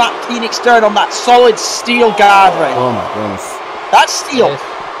slammed Matt Phoenix down on that solid steel guardrail. Oh my goodness. That's steel.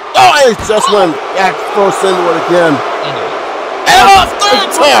 Oh, and it just went back first into it again. And a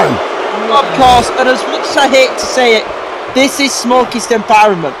third time. Of course, and as much as I hate to say it, this is Smokey's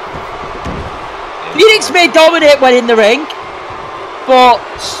environment. Phoenix may dominate when in the ring, but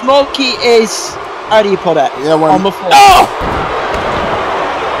Smokey is, how do you put it? Yeah, on the floor. Oh!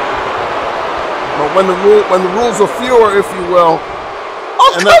 But when the rules are fewer, if you will.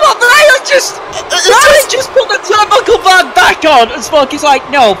 Oh, come on, Ryan just put the turnbuckle bag back on, and Smokey's like,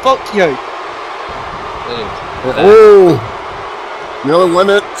 no, fuck you. Oh! Nearly went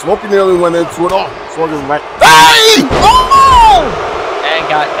it. Smokey nearly went into it all. Smokey was like, hey! Oh! And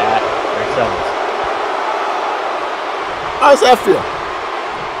got that. Ourselves. How does that feel?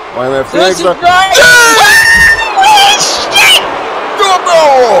 Wait a minute. This is right. Shit!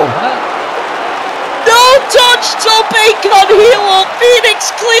 Go! No touch to Bacon Hero. Phoenix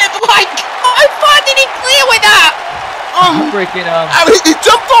cleared like. How far did he clear with that? Freaking I mean, he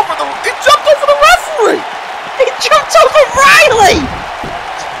jumped over the referee. He jumped over Riley.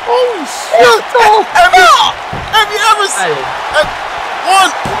 Holy shit! Have you ever seen 1,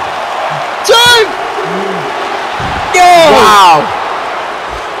 2? No! Wow!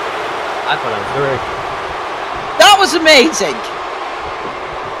 I thought I was great. That was amazing.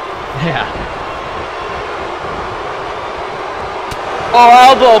 Yeah. Oh,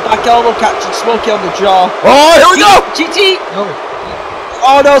 elbow, back elbow catching Smokey on the jaw. Oh, here we go! GT! No.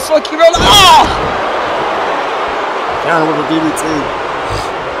 Oh no, Smokey roll. Oh! Down with a DDT.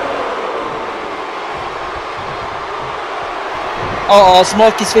 Oh,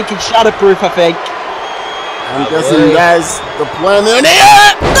 Smokey's thinking shatterproof, I think. I'm guessing guys, the plan in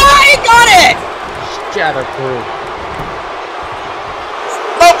here. No, he got it! Shatterproof.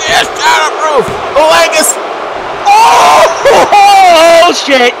 Smokey is shatterproof. The leg is. Oh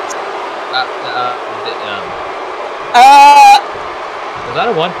shit! Was that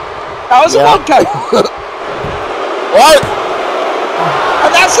a 1? That was a 1 count. What?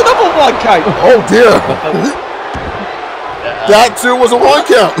 And that's another 1 count. Oh dear. That too was a 1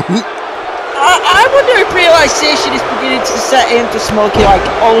 count. I wonder if realization is beginning to set in for Smokey, like,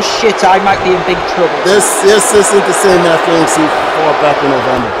 oh shit, I might be in big trouble. This isn't the same Matt Phoenix he fought back in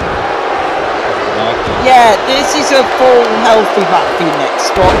November. Yeah, this is a full healthy Matt Phoenix,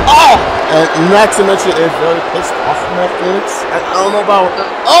 but and not to mention a very pissed off Matt Phoenix. I don't know about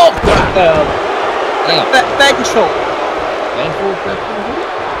vengeful.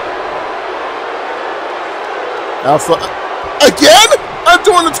 Also, again? I'm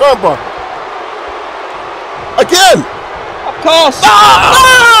doing the turnbuckle. Again! Of course.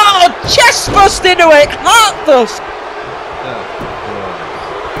 Oh, chest bust into it, heart bust.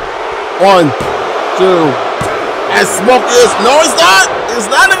 1, 2. And Smokey is. No, he's not. He's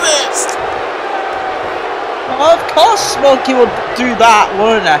not advanced. Well, of course Smokey would do that,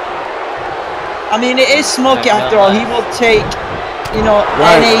 wouldn't he? I mean, it is Smokey after all. He will take, you know,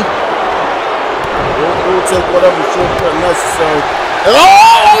 any. We'll take whatever shortcut necessary.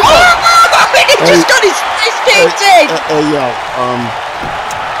 And he just got his face kicked in. Hey, yo.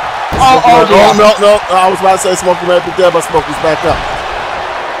 No. I was about to say Smokey might be dead, but Smokey's back up.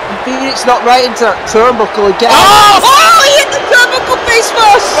 Phoenix not right into that turnbuckle again. Oh, he hit the turnbuckle face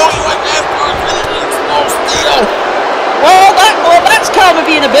first. Well, that's karma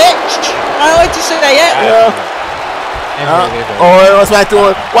being a bitch. I like to say it. Yeah. What's Matt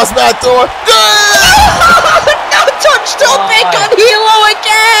doing? What's Matt doing? No touch to Bacon Hero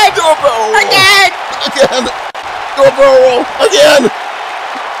again. Do a barrel roll. Again. Do a barrel roll. Again.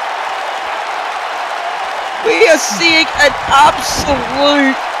 We are seeing an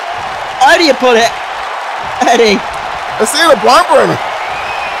absolute. How do you put it, Eddie? I'm seeing a barn burner.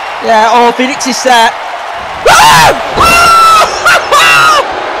 Yeah. Oh, Phoenix is set.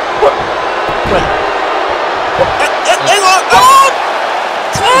 Hang on.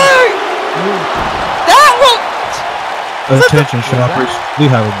 That one. Attention, shoppers. We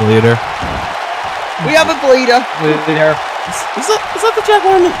have a bleeder. We have a bleeder. Is that the Jack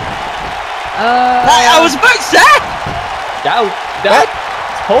Warman? I was about to say. That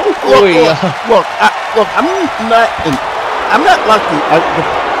hopefully. Look, I'm not I'm not like the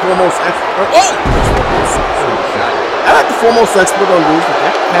foremost expert. Oh! I'm not the foremost expert on these, but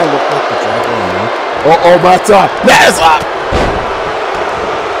that kind of look like the dragon on me. Oh, my top. That's up!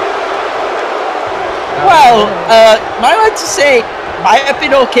 Well, my right to say, might have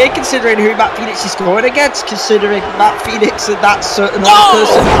been okay considering who Matt Phoenix is going against, considering Matt Phoenix and that certain other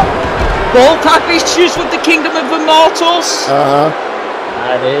person both have issues with the Kingdom of Immortals.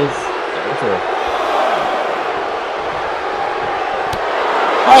 That is very true.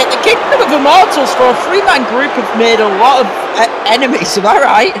 Right, the Kingdom of Immortals for a three-man group have made a lot of enemies, am I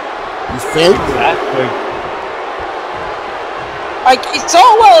right? You think? Exactly. Like, it's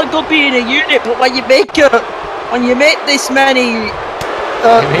all well and good being a unit, but when you make this many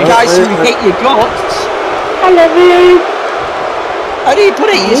guys who hate your guts, I love you. how do you put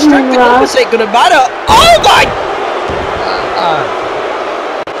it? Your strength and numbers ain't gonna matter. Oh my!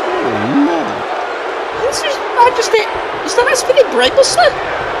 This is Majesty. Is that spinning brainlessly?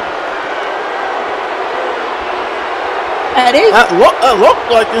 Eddie? That looked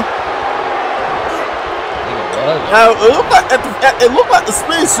like it. It looked like the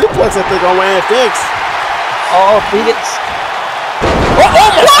spinning suplex, I think, on Ryan Phoenix. Oh, Phoenix.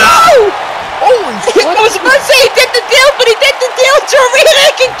 Whoa! Holy shit! I was about to say he did the deal, but he did the deal to a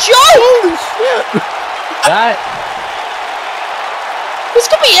rear-naked choke! Holy shit! That This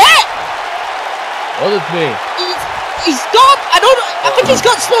could be it! was me. He's got, I think he's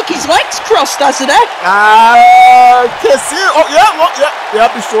got Smokey's legs crossed, hasn't he? Can't see it. Oh, yeah, look,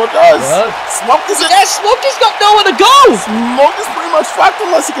 yeah, he sure does. What? Smokey's got nowhere to go! Smokey's pretty much fucked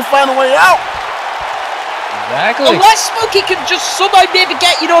unless he can find a way out. Exactly. Unless Smokey can just somehow maybe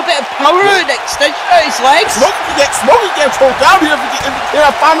get, a bit of power and extension out his legs. Smokey gets choked out here if he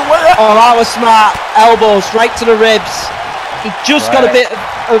can't find a way out. Oh, that was smart. Elbows right to the ribs. He just got a bit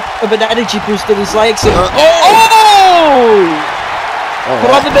of an energy boost in his legs. And, put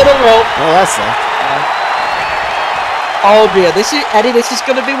on the middle rope. Oh, that's it. Oh dear, this is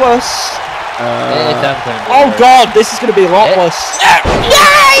going to be worse. Oh worse. God, this is going to be a lot worse.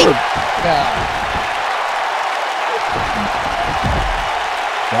 Yay!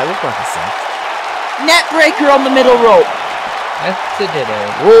 That looked like a set. Net breaker on the middle rope. That's a ditto.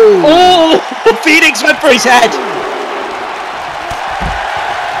 Oh, Phoenix went for his head.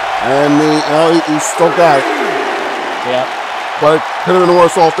 And he still got it. Yeah. But could have been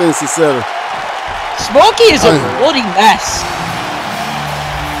worse, all things considered. Smokey is a bloody mess.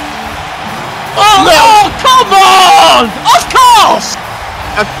 Oh, come on! Of course!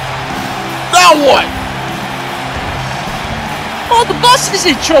 Now what? Oh, the bus is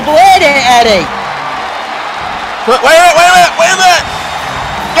in trouble, ain't it, Eddie? Wait a minute!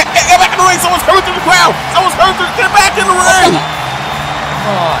 Get back in the ring! Someone's coming through the crowd! Get back in the ring!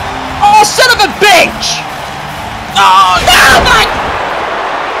 Oh, son of a bitch! Oh, no, my!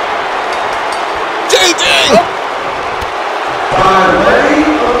 JJ! By way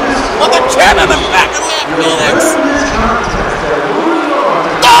of this With the cannon in the back of that Phoenix!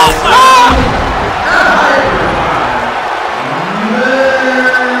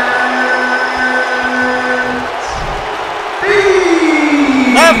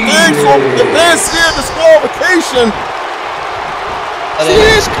 That thing, so if there's here disqualification.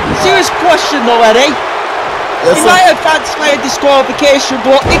 Serious question though, Eddie. Yes, he might have fancied a disqualification,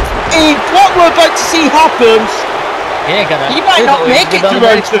 but if what we're about to see happens, he might not make it to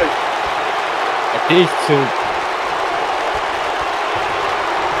round 2. At least 2.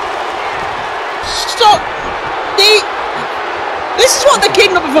 So, this is what the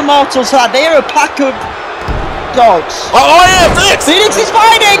Kingdom of Immortals had. They are a pack of dogs. Oh yeah, Phoenix! Phoenix is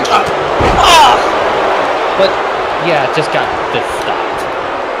fighting! But, yeah, it just got this stopped.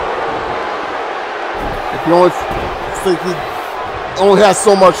 If you only think he only has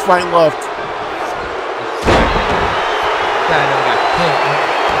so much fight left.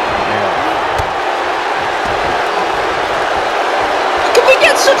 Can we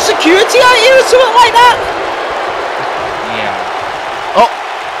get some security out here or something like that? Yeah.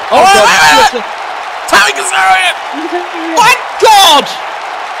 Oh, wait! Tommy Kazarian! Thank God!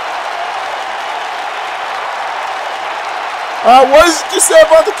 What did you say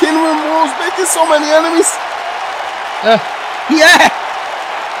about the Kingdom of Immortals making so many enemies? Yeah!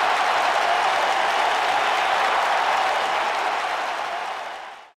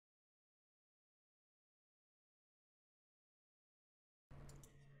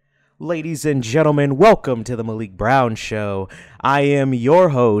 Ladies and gentlemen, welcome to the Malik Brown Show. I am your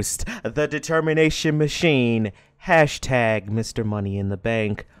host, the Determination Machine, hashtag Mr. Money in the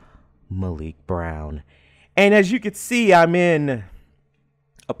Bank, Malik Brown. And as you can see, I'm in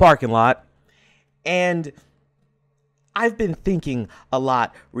a parking lot, and I've been thinking a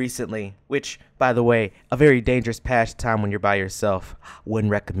lot recently, which, by the way, a very dangerous pastime when you're by yourself.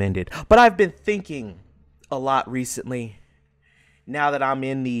 Wouldn't recommend it. But I've been thinking a lot recently. Now that I'm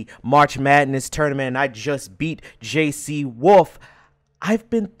in the March Madness tournament and I just beat JC Wolf, I've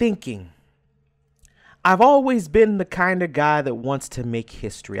been thinking. I've always been the kind of guy that wants to make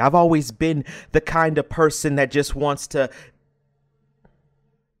history. I've always been the kind of person that just wants to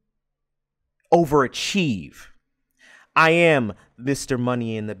overachieve. I am Mr.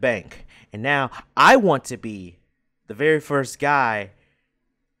 Money in the Bank. And now I want to be the very first guy,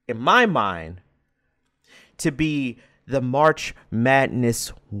 in my mind, to be the March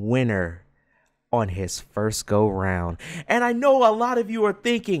Madness winner on his first go round. And I know a lot of you are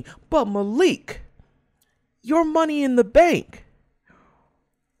thinking, but Malik, you're Money in the Bank.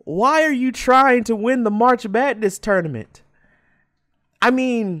 Why are you trying to win the March Madness tournament? I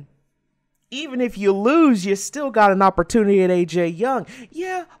mean, even if you lose, you still got an opportunity at AJ Young.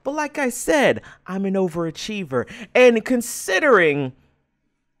 Yeah, but like I said, I'm an overachiever. And considering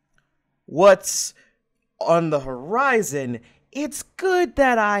what's on the horizon, it's good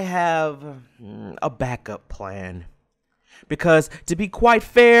that I have a backup plan. Because to be quite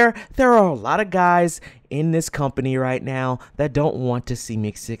fair, there are a lot of guys in this company right now that don't want to see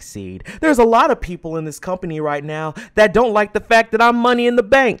me succeed. There's a lot of people in this company right now that don't like the fact that I'm Money in the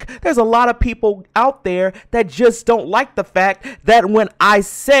Bank. There's a lot of people out there that just don't like the fact that when I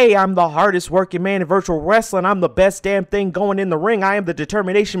say I'm the hardest working man in virtual wrestling, I'm the best damn thing going in the ring, I am the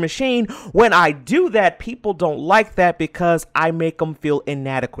determination machine. When I do that, people don't like that because I make them feel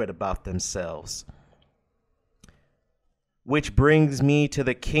inadequate about themselves. Which brings me to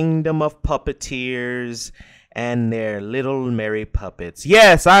the kingdom of puppeteers and their little merry puppets.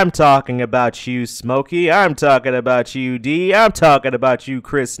 Yes, I'm talking about you, Smokey. I'm talking about you, D. I'm talking about you,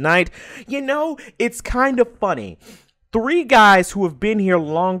 Chris Knight. You know, it's kind of funny. 3 guys who have been here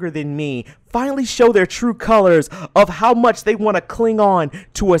longer than me finally show their true colors of how much they want to cling on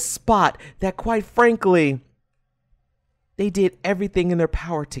to a spot that, quite frankly, they did everything in their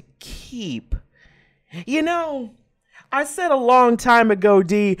power to keep. You know, I said a long time ago,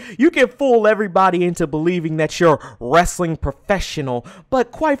 D, you can fool everybody into believing that you're wrestling professional, but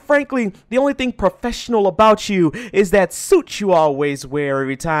quite frankly, the only thing professional about you is that suit you always wear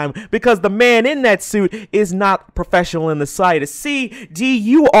every time, because the man in that suit is not professional in the slightest. See, D,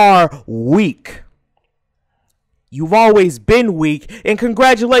 you are weak. You've always been weak, and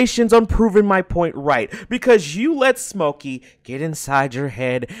congratulations on proving my point right, because you let Smokey get inside your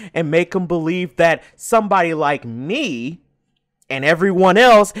head and make him believe that somebody like me and everyone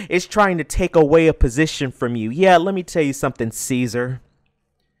else is trying to take away a position from you. Yeah, let me tell you something, Caesar.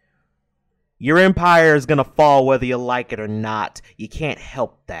 Your empire is going to fall whether you like it or not. You can't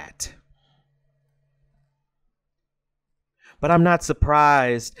help that. But I'm not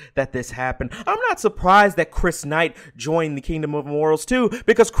surprised that this happened. I'm not surprised that Chris Knight joined the Kingdom of Immortals too,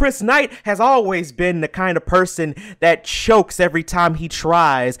 because Chris Knight has always been the kind of person that chokes every time he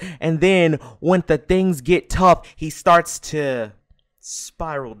tries, and then when the things get tough, he starts to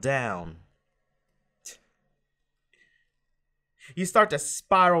spiral down. You start to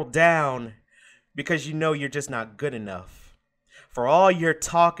spiral down because you know you're just not good enough. For all your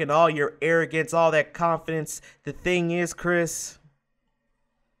talk and all your arrogance, all that confidence, the thing is, Chris,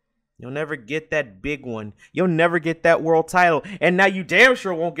 you'll never get that big one. You'll never get that world title. And now you damn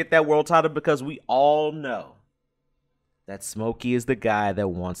sure won't get that world title because we all know that Smokey is the guy that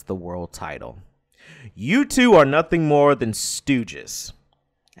wants the world title. You two are nothing more than stooges.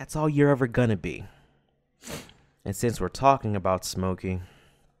 That's all you're ever gonna be. And since we're talking about Smokey,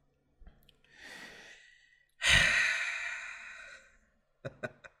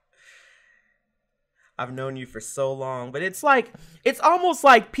 I've known you for so long, but it's almost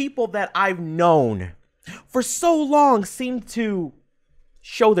like people that I've known for so long seem to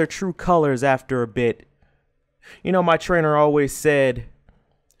show their true colors after a bit. You know, my trainer always said,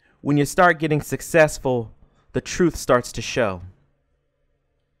 when you start getting successful, the truth starts to show.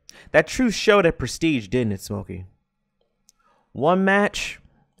 That truth showed at Prestige, didn't it, Smokey? One match,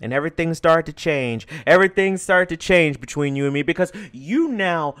 and everything started to change. Everything started to change between you and me because you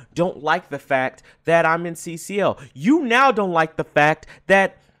now don't like the fact that I'm in CCL. You now don't like the fact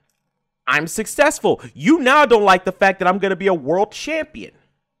that I'm successful. You now don't like the fact that I'm going to be a world champion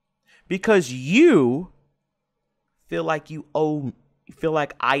because you feel like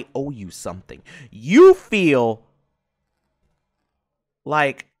I owe you something. You feel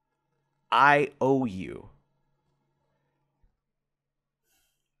like I owe you.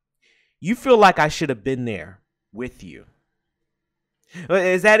 You feel like I should have been there with you.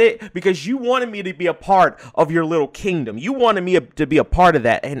 Is that it? Because you wanted me to be a part of your little kingdom. You wanted me to be a part of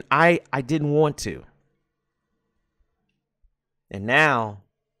that, and I didn't want to. And now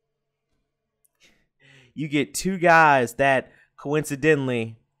you get two guys that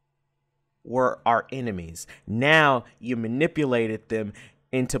coincidentally were our enemies. Now you manipulated them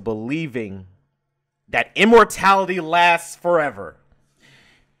into believing that immortality lasts forever.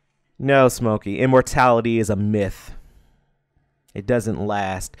 No, Smokey, immortality is a myth. It doesn't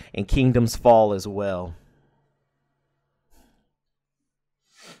last, and kingdoms fall as well.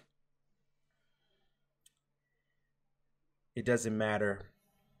 It doesn't matter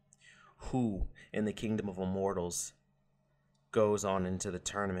who in the kingdom of immortals goes on into the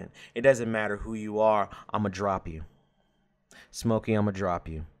tournament. It doesn't matter who you are, I'ma drop you. Smokey, I'ma drop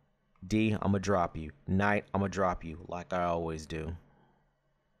you. D, I'ma drop you. Knight, I'ma drop you like I always do.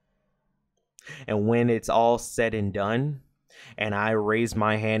 And when it's all said and done, and I raise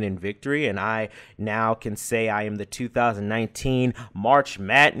my hand in victory, and I now can say I am the 2019 March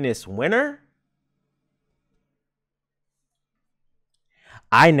Madness winner,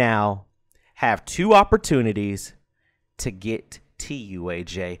 I now have two opportunities to get to you,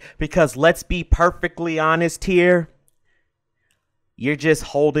 AJ. Because let's be perfectly honest here, you're just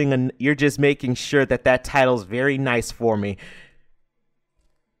making sure that title's very nice for me.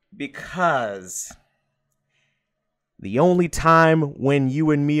 Because the only time when you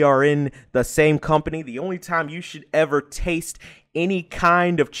and me are in the same company, the only time you should ever taste any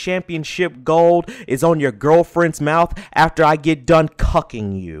kind of championship gold is on your girlfriend's mouth after I get done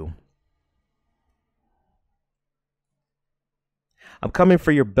cucking you. I'm coming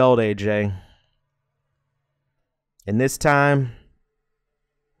for your belt, AJ. And this time,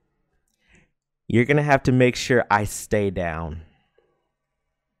 you're going to have to make sure I stay down.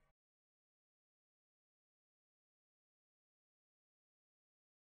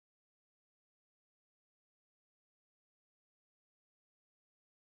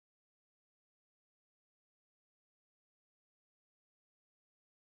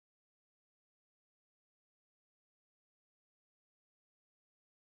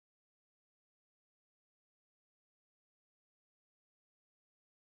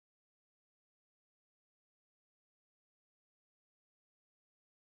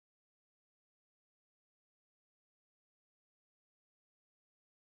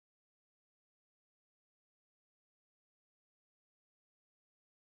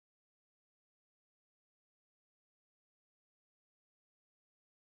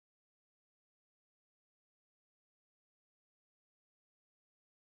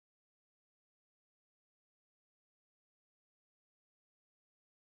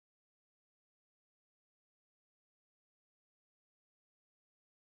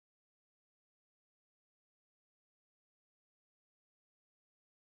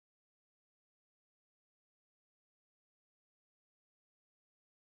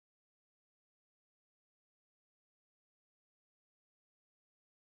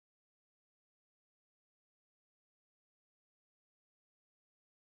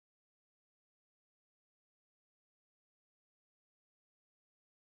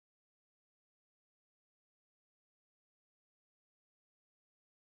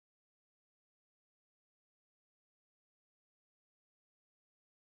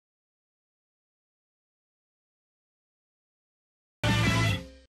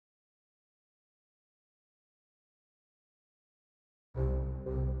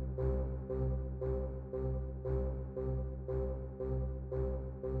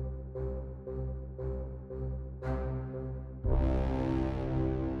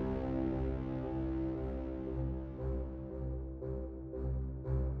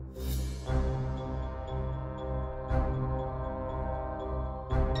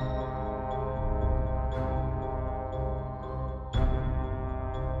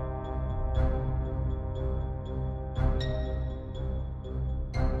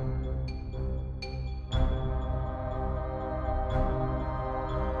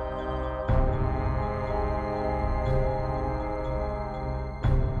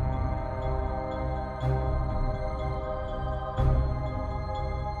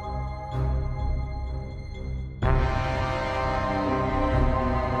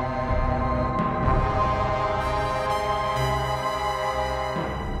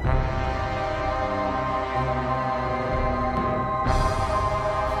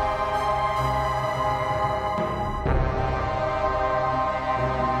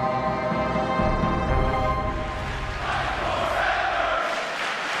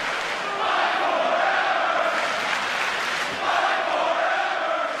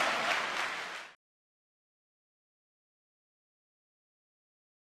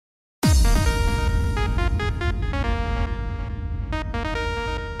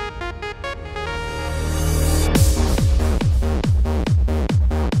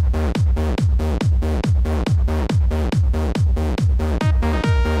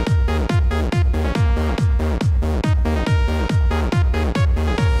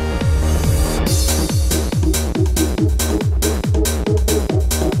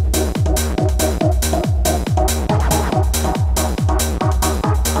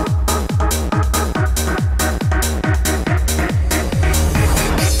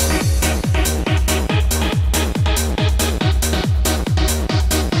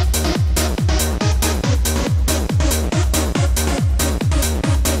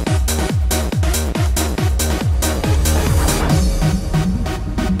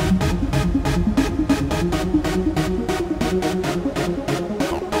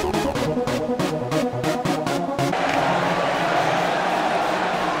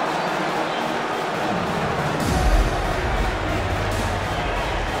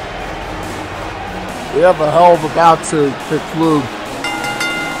 We have a hell of a bout to conclude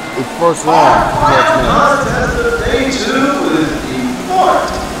the first round. Contest of day 2 is the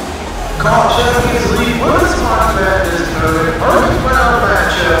fourth Call Champions League Women's March Madness Tournament first round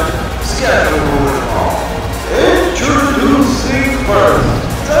matchup scheduled for introducing first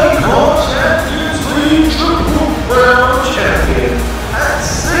the Call Champions League Triple Crown Champion at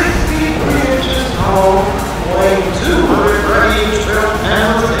 63 inches tall, weighing 298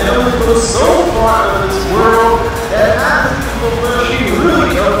 pounds, and was so far in this world that half the people where she really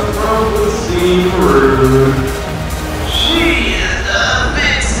comes from would seem rude. She is the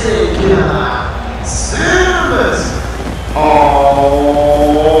Vixen Killer, Samus.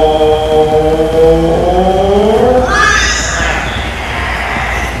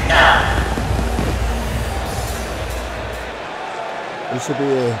 This should be a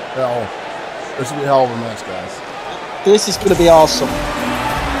hell. This should be a hell of a match, guys. This is going to be awesome.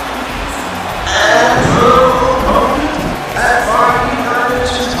 And her opponent at 5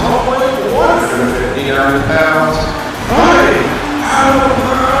 inches tall, weighing 159 pounds, fighting out of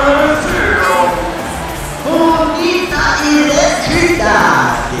Brazil. Bonita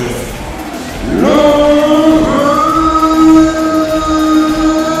Electricidade.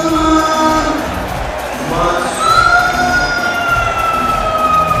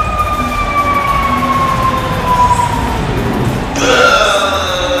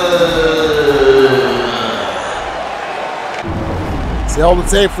 Held the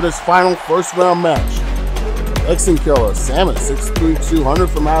tape for this final first round match. Vixen Killer, Samus, 6'3", 200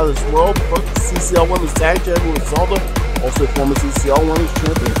 from out of this world, CCL Women's Tag Champion with Zelda, also former CCL Women's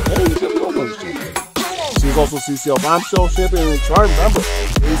Champion and CCL Women's Champion. She was also CCL Bombshell Champion and charge member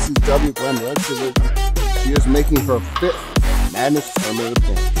ACW Glam Exhibit. She is making her 5th Madness Tournament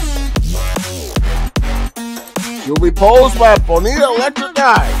appearance. She will be posed by Bonita Electric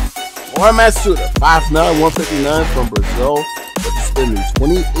Guy or Matsuda, 5'9", 159 from Brazil. In the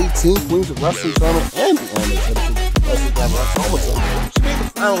 2018 Queens of Wrestling Tournament and the Anime Championship Wrestling Tournament. She made the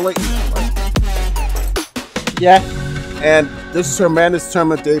final late, right? Yeah. And this is her Madness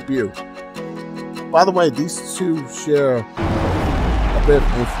Tournament debut. By the way, these two share a bit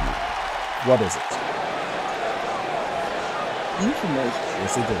of infamy. What is it? Infamy?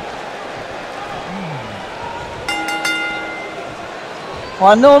 Yes, they do.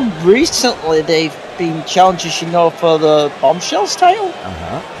 Well, I know recently they've been challenges, for the Bombshells title.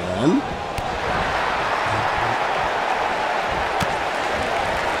 And?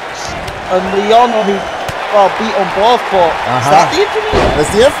 And Leon, who beat on both, but is that the infamy?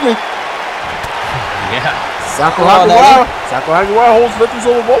 That's the infamy. Yeah. Sakuhagiwara holds victories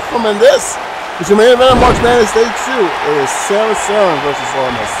over both of them in this. It's your main event of March Madness Day 2. It is Sarah versus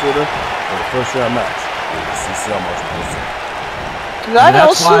Laura Matsuda for the first round match. CCL March Madness.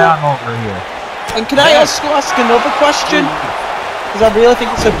 That's why I'm over here. And can I also ask another question? Because I really think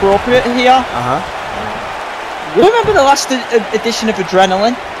it's appropriate here. You remember the last edition of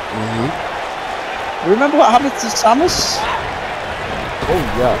Adrenaline? You remember what happened to Samus? Oh,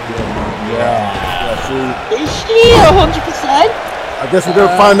 yeah. Is she 100%? I guess we're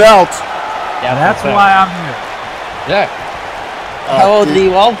going to find out. Yeah, that's why I'm here. Yeah. Hello,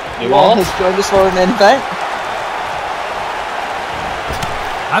 Lewall. Lewall has joined us for an event.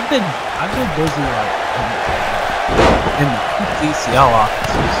 I've been busy in the CCL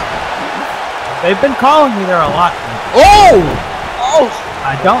offices. They've been calling me there a lot. Oh!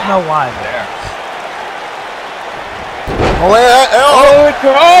 I don't know why there.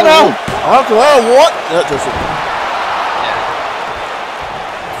 Corona! What? That just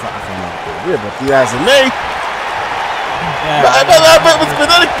but he has a name. But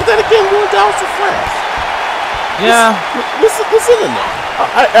then again, going down so fast. Yeah. Listen in there.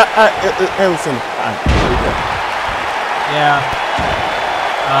 Listen. Yeah.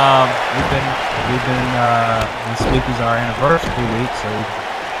 This week is our anniversary week, so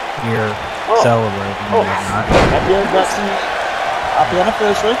we're here celebrating and whatnot. Happy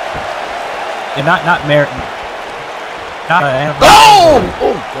anniversary. And not married. Not an anniversary.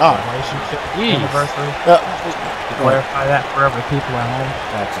 Oh God. Relationship anniversary. To clarify that for other people at home.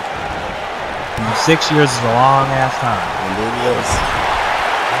 Gotcha. 6 years is a long ass time. Indeed it is.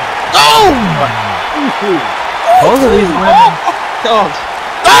 Both of these women. God.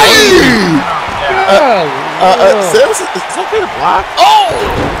 Samus, it's okay to block.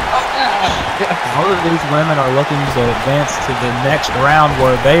 Both of these women are looking to advance to the next round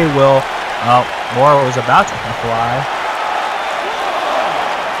where they will. Laura was about to fly.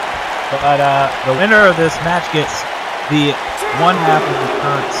 But the winner of this match gets the one half of the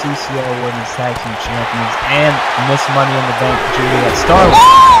current CCL Women's Tag Team Champions and Miss Money in the Bank Juliet Starling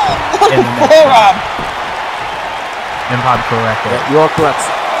in the next round. If I'm correct. Yeah, you are correct.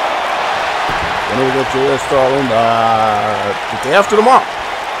 When we get Juliet Starling, the day after tomorrow.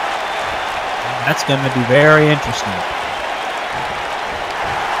 That's going to be very interesting.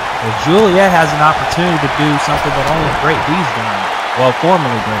 Well, Juliet has an opportunity to do something that only Great D's done. Well,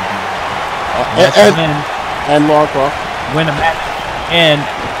 formerly Great D. And Laura Croft. Win a match. And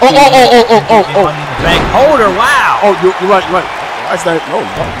Oh. Money in the Bank holder. Wow. Oh, you're right. Last night, no,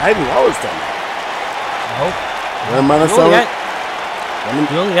 not even Laura's done that. Nope.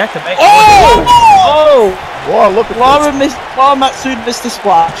 Juliet could make. Oh! Wow, look at Laura Matsuda missed the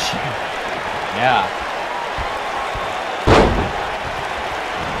splash. Yeah.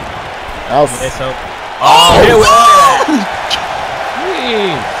 Okay, so. Here we are.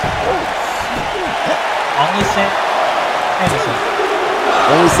 Only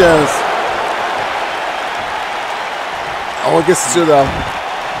Samus. Only gets to though.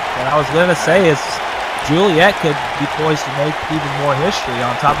 What I was gonna say is Juliet could be poised to make even more history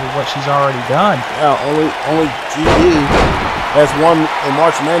on top of what she's already done. Yeah, only GE has won in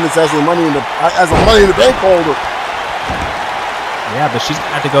March Madness as a money in the bank holder. Yeah, but she's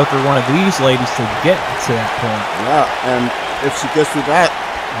got to go through one of these ladies to get to that point. Yeah, and if she gets through that,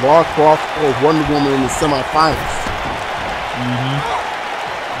 Laura Croft or Wonder Woman in the semifinals.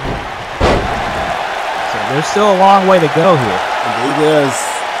 So there's still a long way to go here. Indeed is.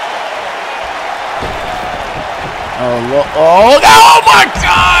 Oh my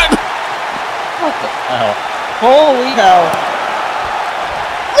God! What the hell? Holy hell!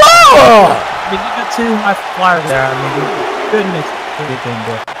 Oh! I mean, you got two high flyers there. I mean, you couldn't expect anything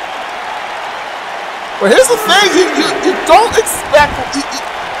but. Well, here's the thing: you don't expect.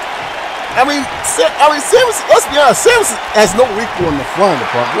 I mean, Samus. Let's be honest. Samus has no equal in the front of the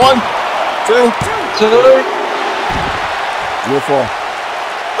front. 1, 2. Beautiful.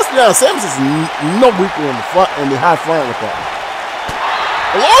 Let's be honest. Samus is no equal in the front in the high front of the front.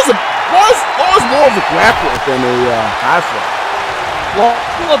 Laura's more of a grappler than a high front. Well,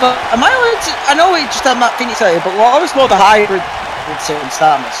 am I allowed to? I know we just had Matt Phoenix out here, but Laura's more the hybrid with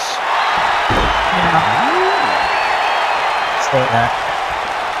Samus. Say that.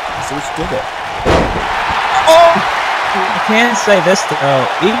 So she did it. Oh! I can say this though,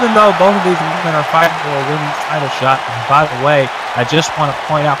 even though both of these women are fighting for a women's title shot, and by the way, I just want to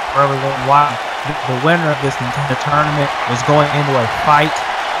point out for everyone why the winner of this entire tournament was going into a fight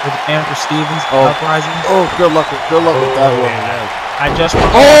with Amber Stevens Uprising. Oh, good luck with that one. I just want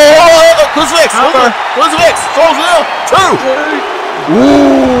Crucifix! Crucifix! Throws it out! 2!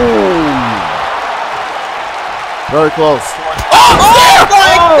 Ooh! Very close. Oh my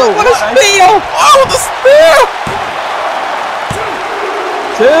God! What a spear! Oh, the spear!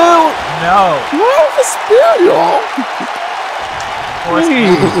 2! No. What the spear, y'all? Of course,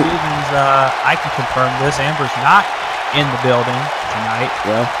 Amber Stevens, I can confirm this. Amber's not in the building tonight.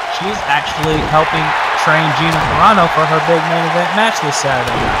 Yeah. She's actually helping train Gina Carano for her big main event match this Saturday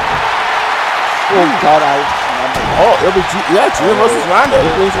night. Oh God, I remember. Oh, it'll be Gina versus Ronda.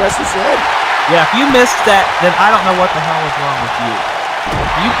 It was said. Yeah, if you missed that, then I don't know what the hell is wrong with you.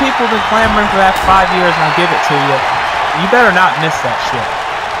 You people have been clamoring for that 5 years, and I'll give it to you. You better not miss that shit.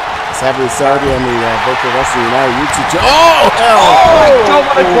 It's happening Saturday on the Virtual Wrestling United YouTube channel. Oh, hell! Oh,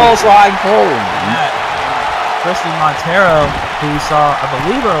 what a clothesline! Christy Montero, who we saw, I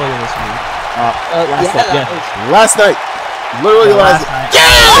believe, earlier this week. Last night. Literally last night.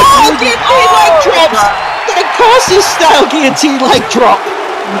 Oh, guillotine leg drops! Of course his style guillotine leg drop!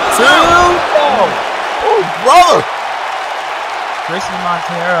 2! Oh, brother! Christy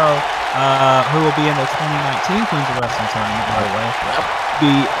Montero, who will be in the 2019 Queens of Wrestling tournament, by the way,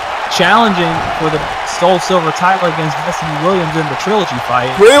 be challenging for the Soul Silver title against Destiny Williams in the trilogy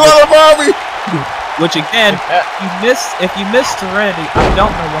fight. Green Leather Barbie! Which again, if you miss Serenity, I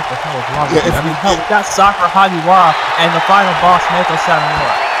don't know what the hell is wrong with you. I mean, hell, we got Sakura Hagiwara and the final boss, Mako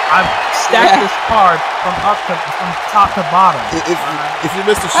Satomura. I've stacked this card from top to bottom. If you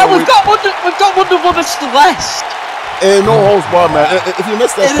missed the show, we've got Wonder Woman Celeste. And no holds barred, man. If you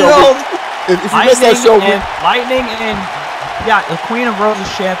missed that show, if you missed that show, Lightning and the Queen of Roses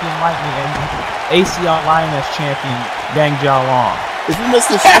champion Lightning and ACL Lioness champion Deng Jialong. If you missed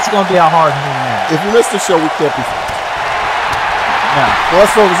the show, that's gonna be a hard match. If you missed the show, we can't be. No. Well,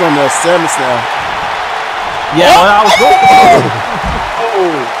 let's focus on Samus now. Yeah,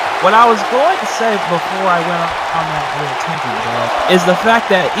 what I was going to say before I went on that little tangent is the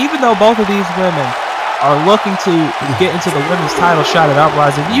fact that even though both of these women are looking to get into the women's title shot at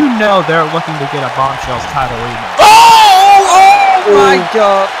Uprising, you know they're looking to get a Bombshells title rematch. Oh my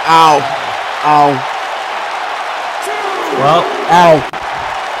God! Ow! Well, ow!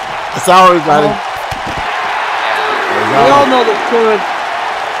 Sorry, buddy. We all know that current,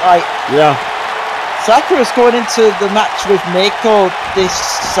 like, yeah. Sakura's going into the match with Mako this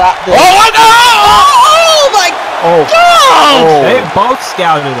Saturday. Oh my God! Oh my God! They both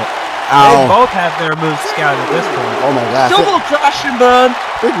scouted it. They both have their moves scouted at this point. Oh my God! Double crash and burn.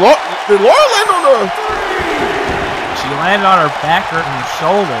 Did Laura land on her? She landed on her back or her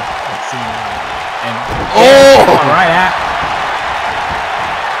shoulder. It seemed like, and right at.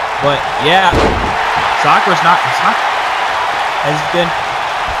 But yeah, Sakura's has been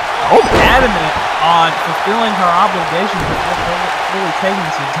adamant on fulfilling her obligations before really taking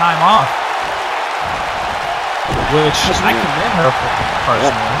some time off. Which I commend her for,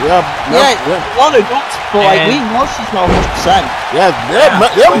 personally. A lot of guts, but like we know she's not 100%.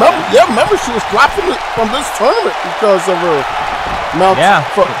 Remember she was dropped from this tournament because of her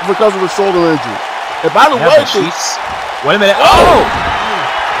because of her shoulder injury. And by the way, wait a minute.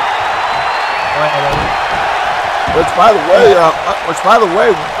 Which by the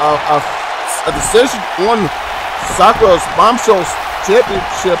way, a decision on Sakura's Bombshells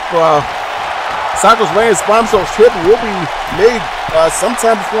Championship. Sakura's Reigns Bombshells Championship will be made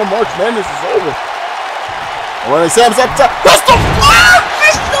sometime before March Madness is over. When they say up top, Crystal Flash!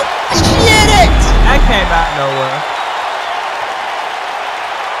 Crystal shit it! That came out of nowhere.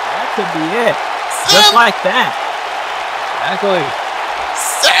 That could be it. Just like that. Exactly.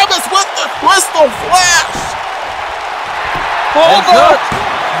 Samus with the Crystal Flash! Hold on!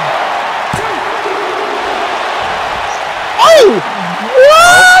 Oh!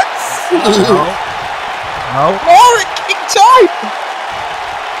 What? No. Laura kick time!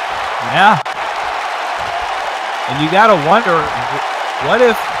 Yeah. And you gotta wonder, what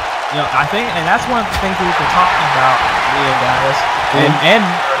if, I think, and that's one of the things we've been talking about, me and Dallas, and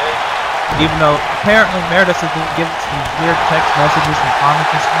even though apparently Meredith has been giving some weird text messages and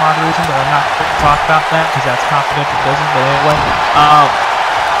comments for some odd reason, but I'm not going to talk about that because that's confidential business. But anyway,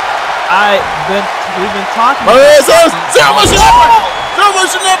 we've been talking about this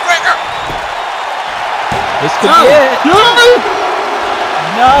could be it.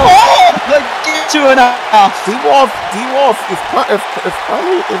 No. Get 2.5.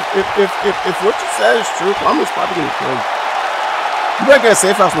 If what you said is true, Plummer's probably gonna kill you. You better get a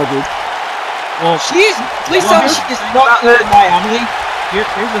safe house, my dude. Well, please tell me she's not hurt Miami. Here's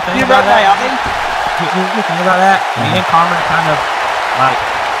the thing about that. Here's the thing about that. Me and Carmen kind of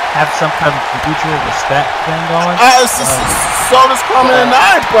have some kind of mutual respect thing going. So does Carmen and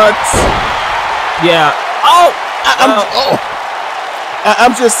I, but yeah.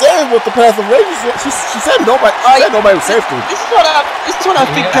 I'm just saying with the path of rage, she said nobody was safe to. This is what I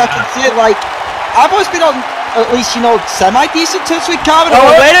think I can say. Like, I've always been on at least semi-decent terms with Carmen.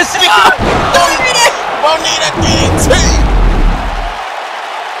 Oh, wait a second! Bonita DT.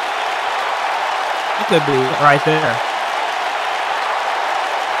 It could be right there.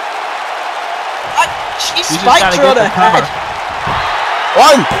 She spiked her on her head.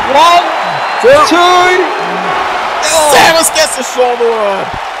 One, two. Samus gets the shoulder on.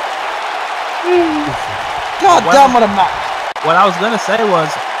 God damn, what a match. What I was going to say was,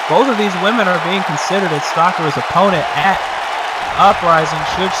 both of these women are being considered as Sakura's opponent at Uprising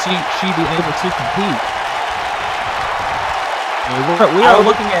should she be able to compete. We are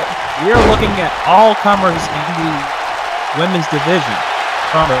looking at all comers in the women's division,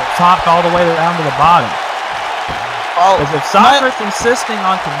 from the top all the way down to the bottom. Because if Sakura's insisting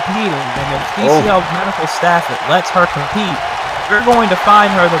on competing, and if CCL's medical staff lets her compete, you're going to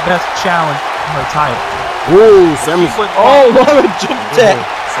find her the best challenge for her title. Ooh, Samus. Laura jumped it.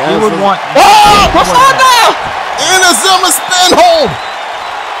 You would want. What's on now? Inazuma spin hold.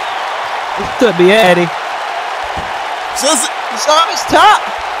 This could be Eddie. Samus top.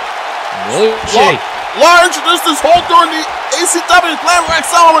 Laura introduced this hold during the ACW Glam Rack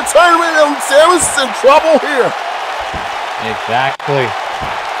Solomon tournament, and Samus is in trouble here. Exactly.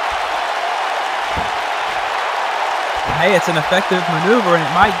 Hey, it's an effective maneuver, and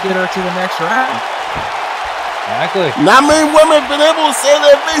it might get her to the next round. Exactly. Not many women have been able to say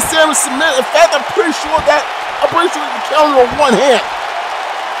that they Samus submit. In fact, I'm pretty sure you can count it on one hand.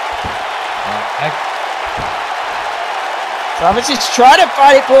 Samus is trying to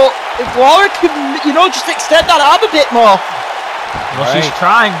fight it, but if Laura could, just extend that arm a bit more. Well, she's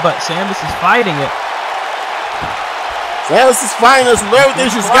trying, but Samus is fighting it. Samus is fighting us with everything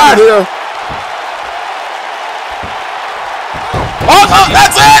she's got here. Oh,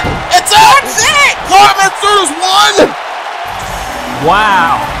 that's it! It's it! That's it! Laura Matsuda's won!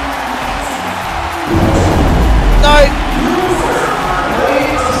 Wow. No.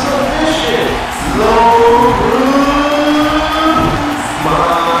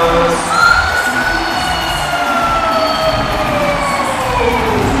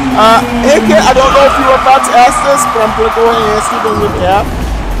 Hey kid, I don't know if you were about to ask this, but I'm gonna go ahead and answer it in recap.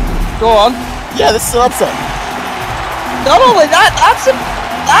 Go on. Yeah, this is an upset. Not only that, that's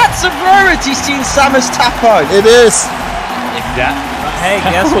a rarity seeing Samus tap out. It is. Exactly. But hey,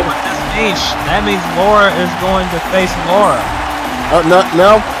 guess what this means? That means Laura is going to face Laura.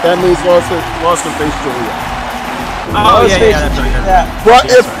 No, that means Laura's gonna face Julia. Oh yeah, that's right. Yeah. But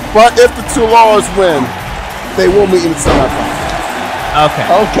if the two Lauras win, they will meet in the semifinals. Okay.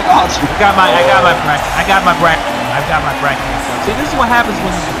 Oh God. I got my bracket. I've got my bracket. See, this is what happens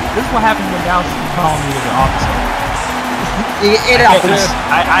when Dallas is calling me to the office. It happens.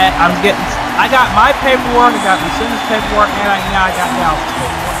 I got my paperwork. I got Lucinda's paperwork, and I got Dallas'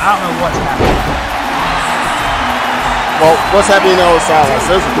 paperwork. I don't know what's happening. Well, what's happening now is silence.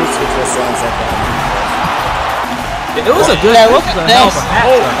 There's a good switch that sounds like that. It was a good. Yeah, look at this.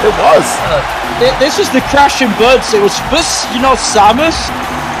 It was. This is the Crash and Birds. It was first, Samus,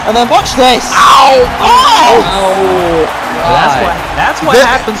 and then watch this. Ow! Oh! That's what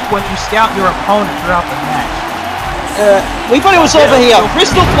happens when you scout your opponent throughout the match. We thought it was over here.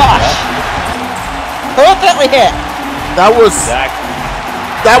 Crystal Flash. Perfectly hit. That was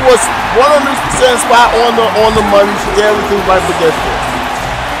 100% spot on the money. She did everything right for this.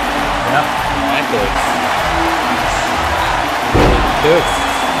 Yep. Exactly. Good.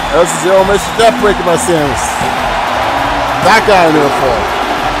 That was a zero mission death breaker by Samus. That guy in there for.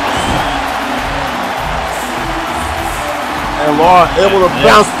 And Laura able to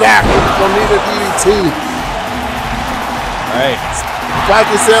bounce back from needed DDT. Right.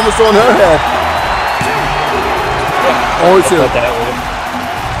 Cracking Samus on her head. Only two.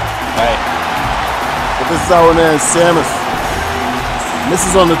 Right. But this is how it ends. Samus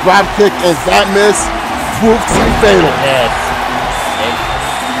misses on the drop kick, and that miss proved to be fatal. Yes.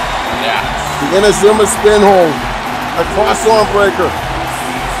 The Inazuma spin hold. A cross arm breaker.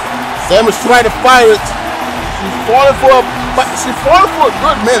 Samus tried to fight it. She fought it for a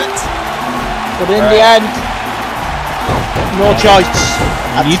good minute. But in the end, no choice.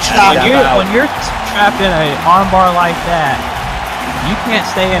 When you're trapped in an armbar like that, you can't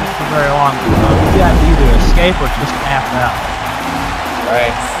stay in it for very long. You got to either escape or just tap out.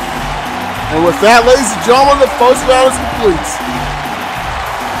 Right. And with that, ladies and gentlemen, the first round is complete.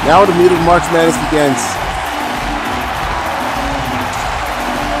 Now the meat of March Madness begins.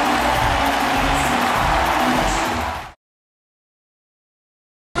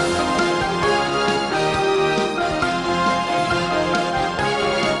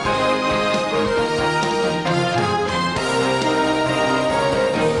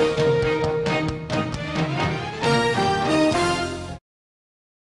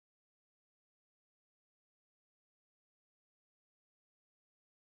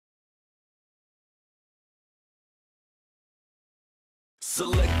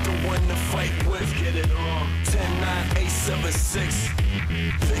 Select the one to fight with, get it on. 10, 9, 8, 7, 6.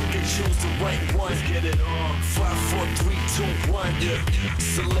 Think they choose the right one, get it on. 5, 4, 3, 2, 1, yeah.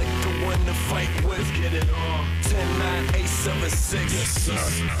 Select the one to fight with, get it on. 10, 9, 8, 7, 6. Yes, sir.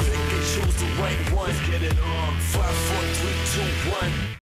 Think they choose the right one, get it on. 5, 4, 3, 2, 1.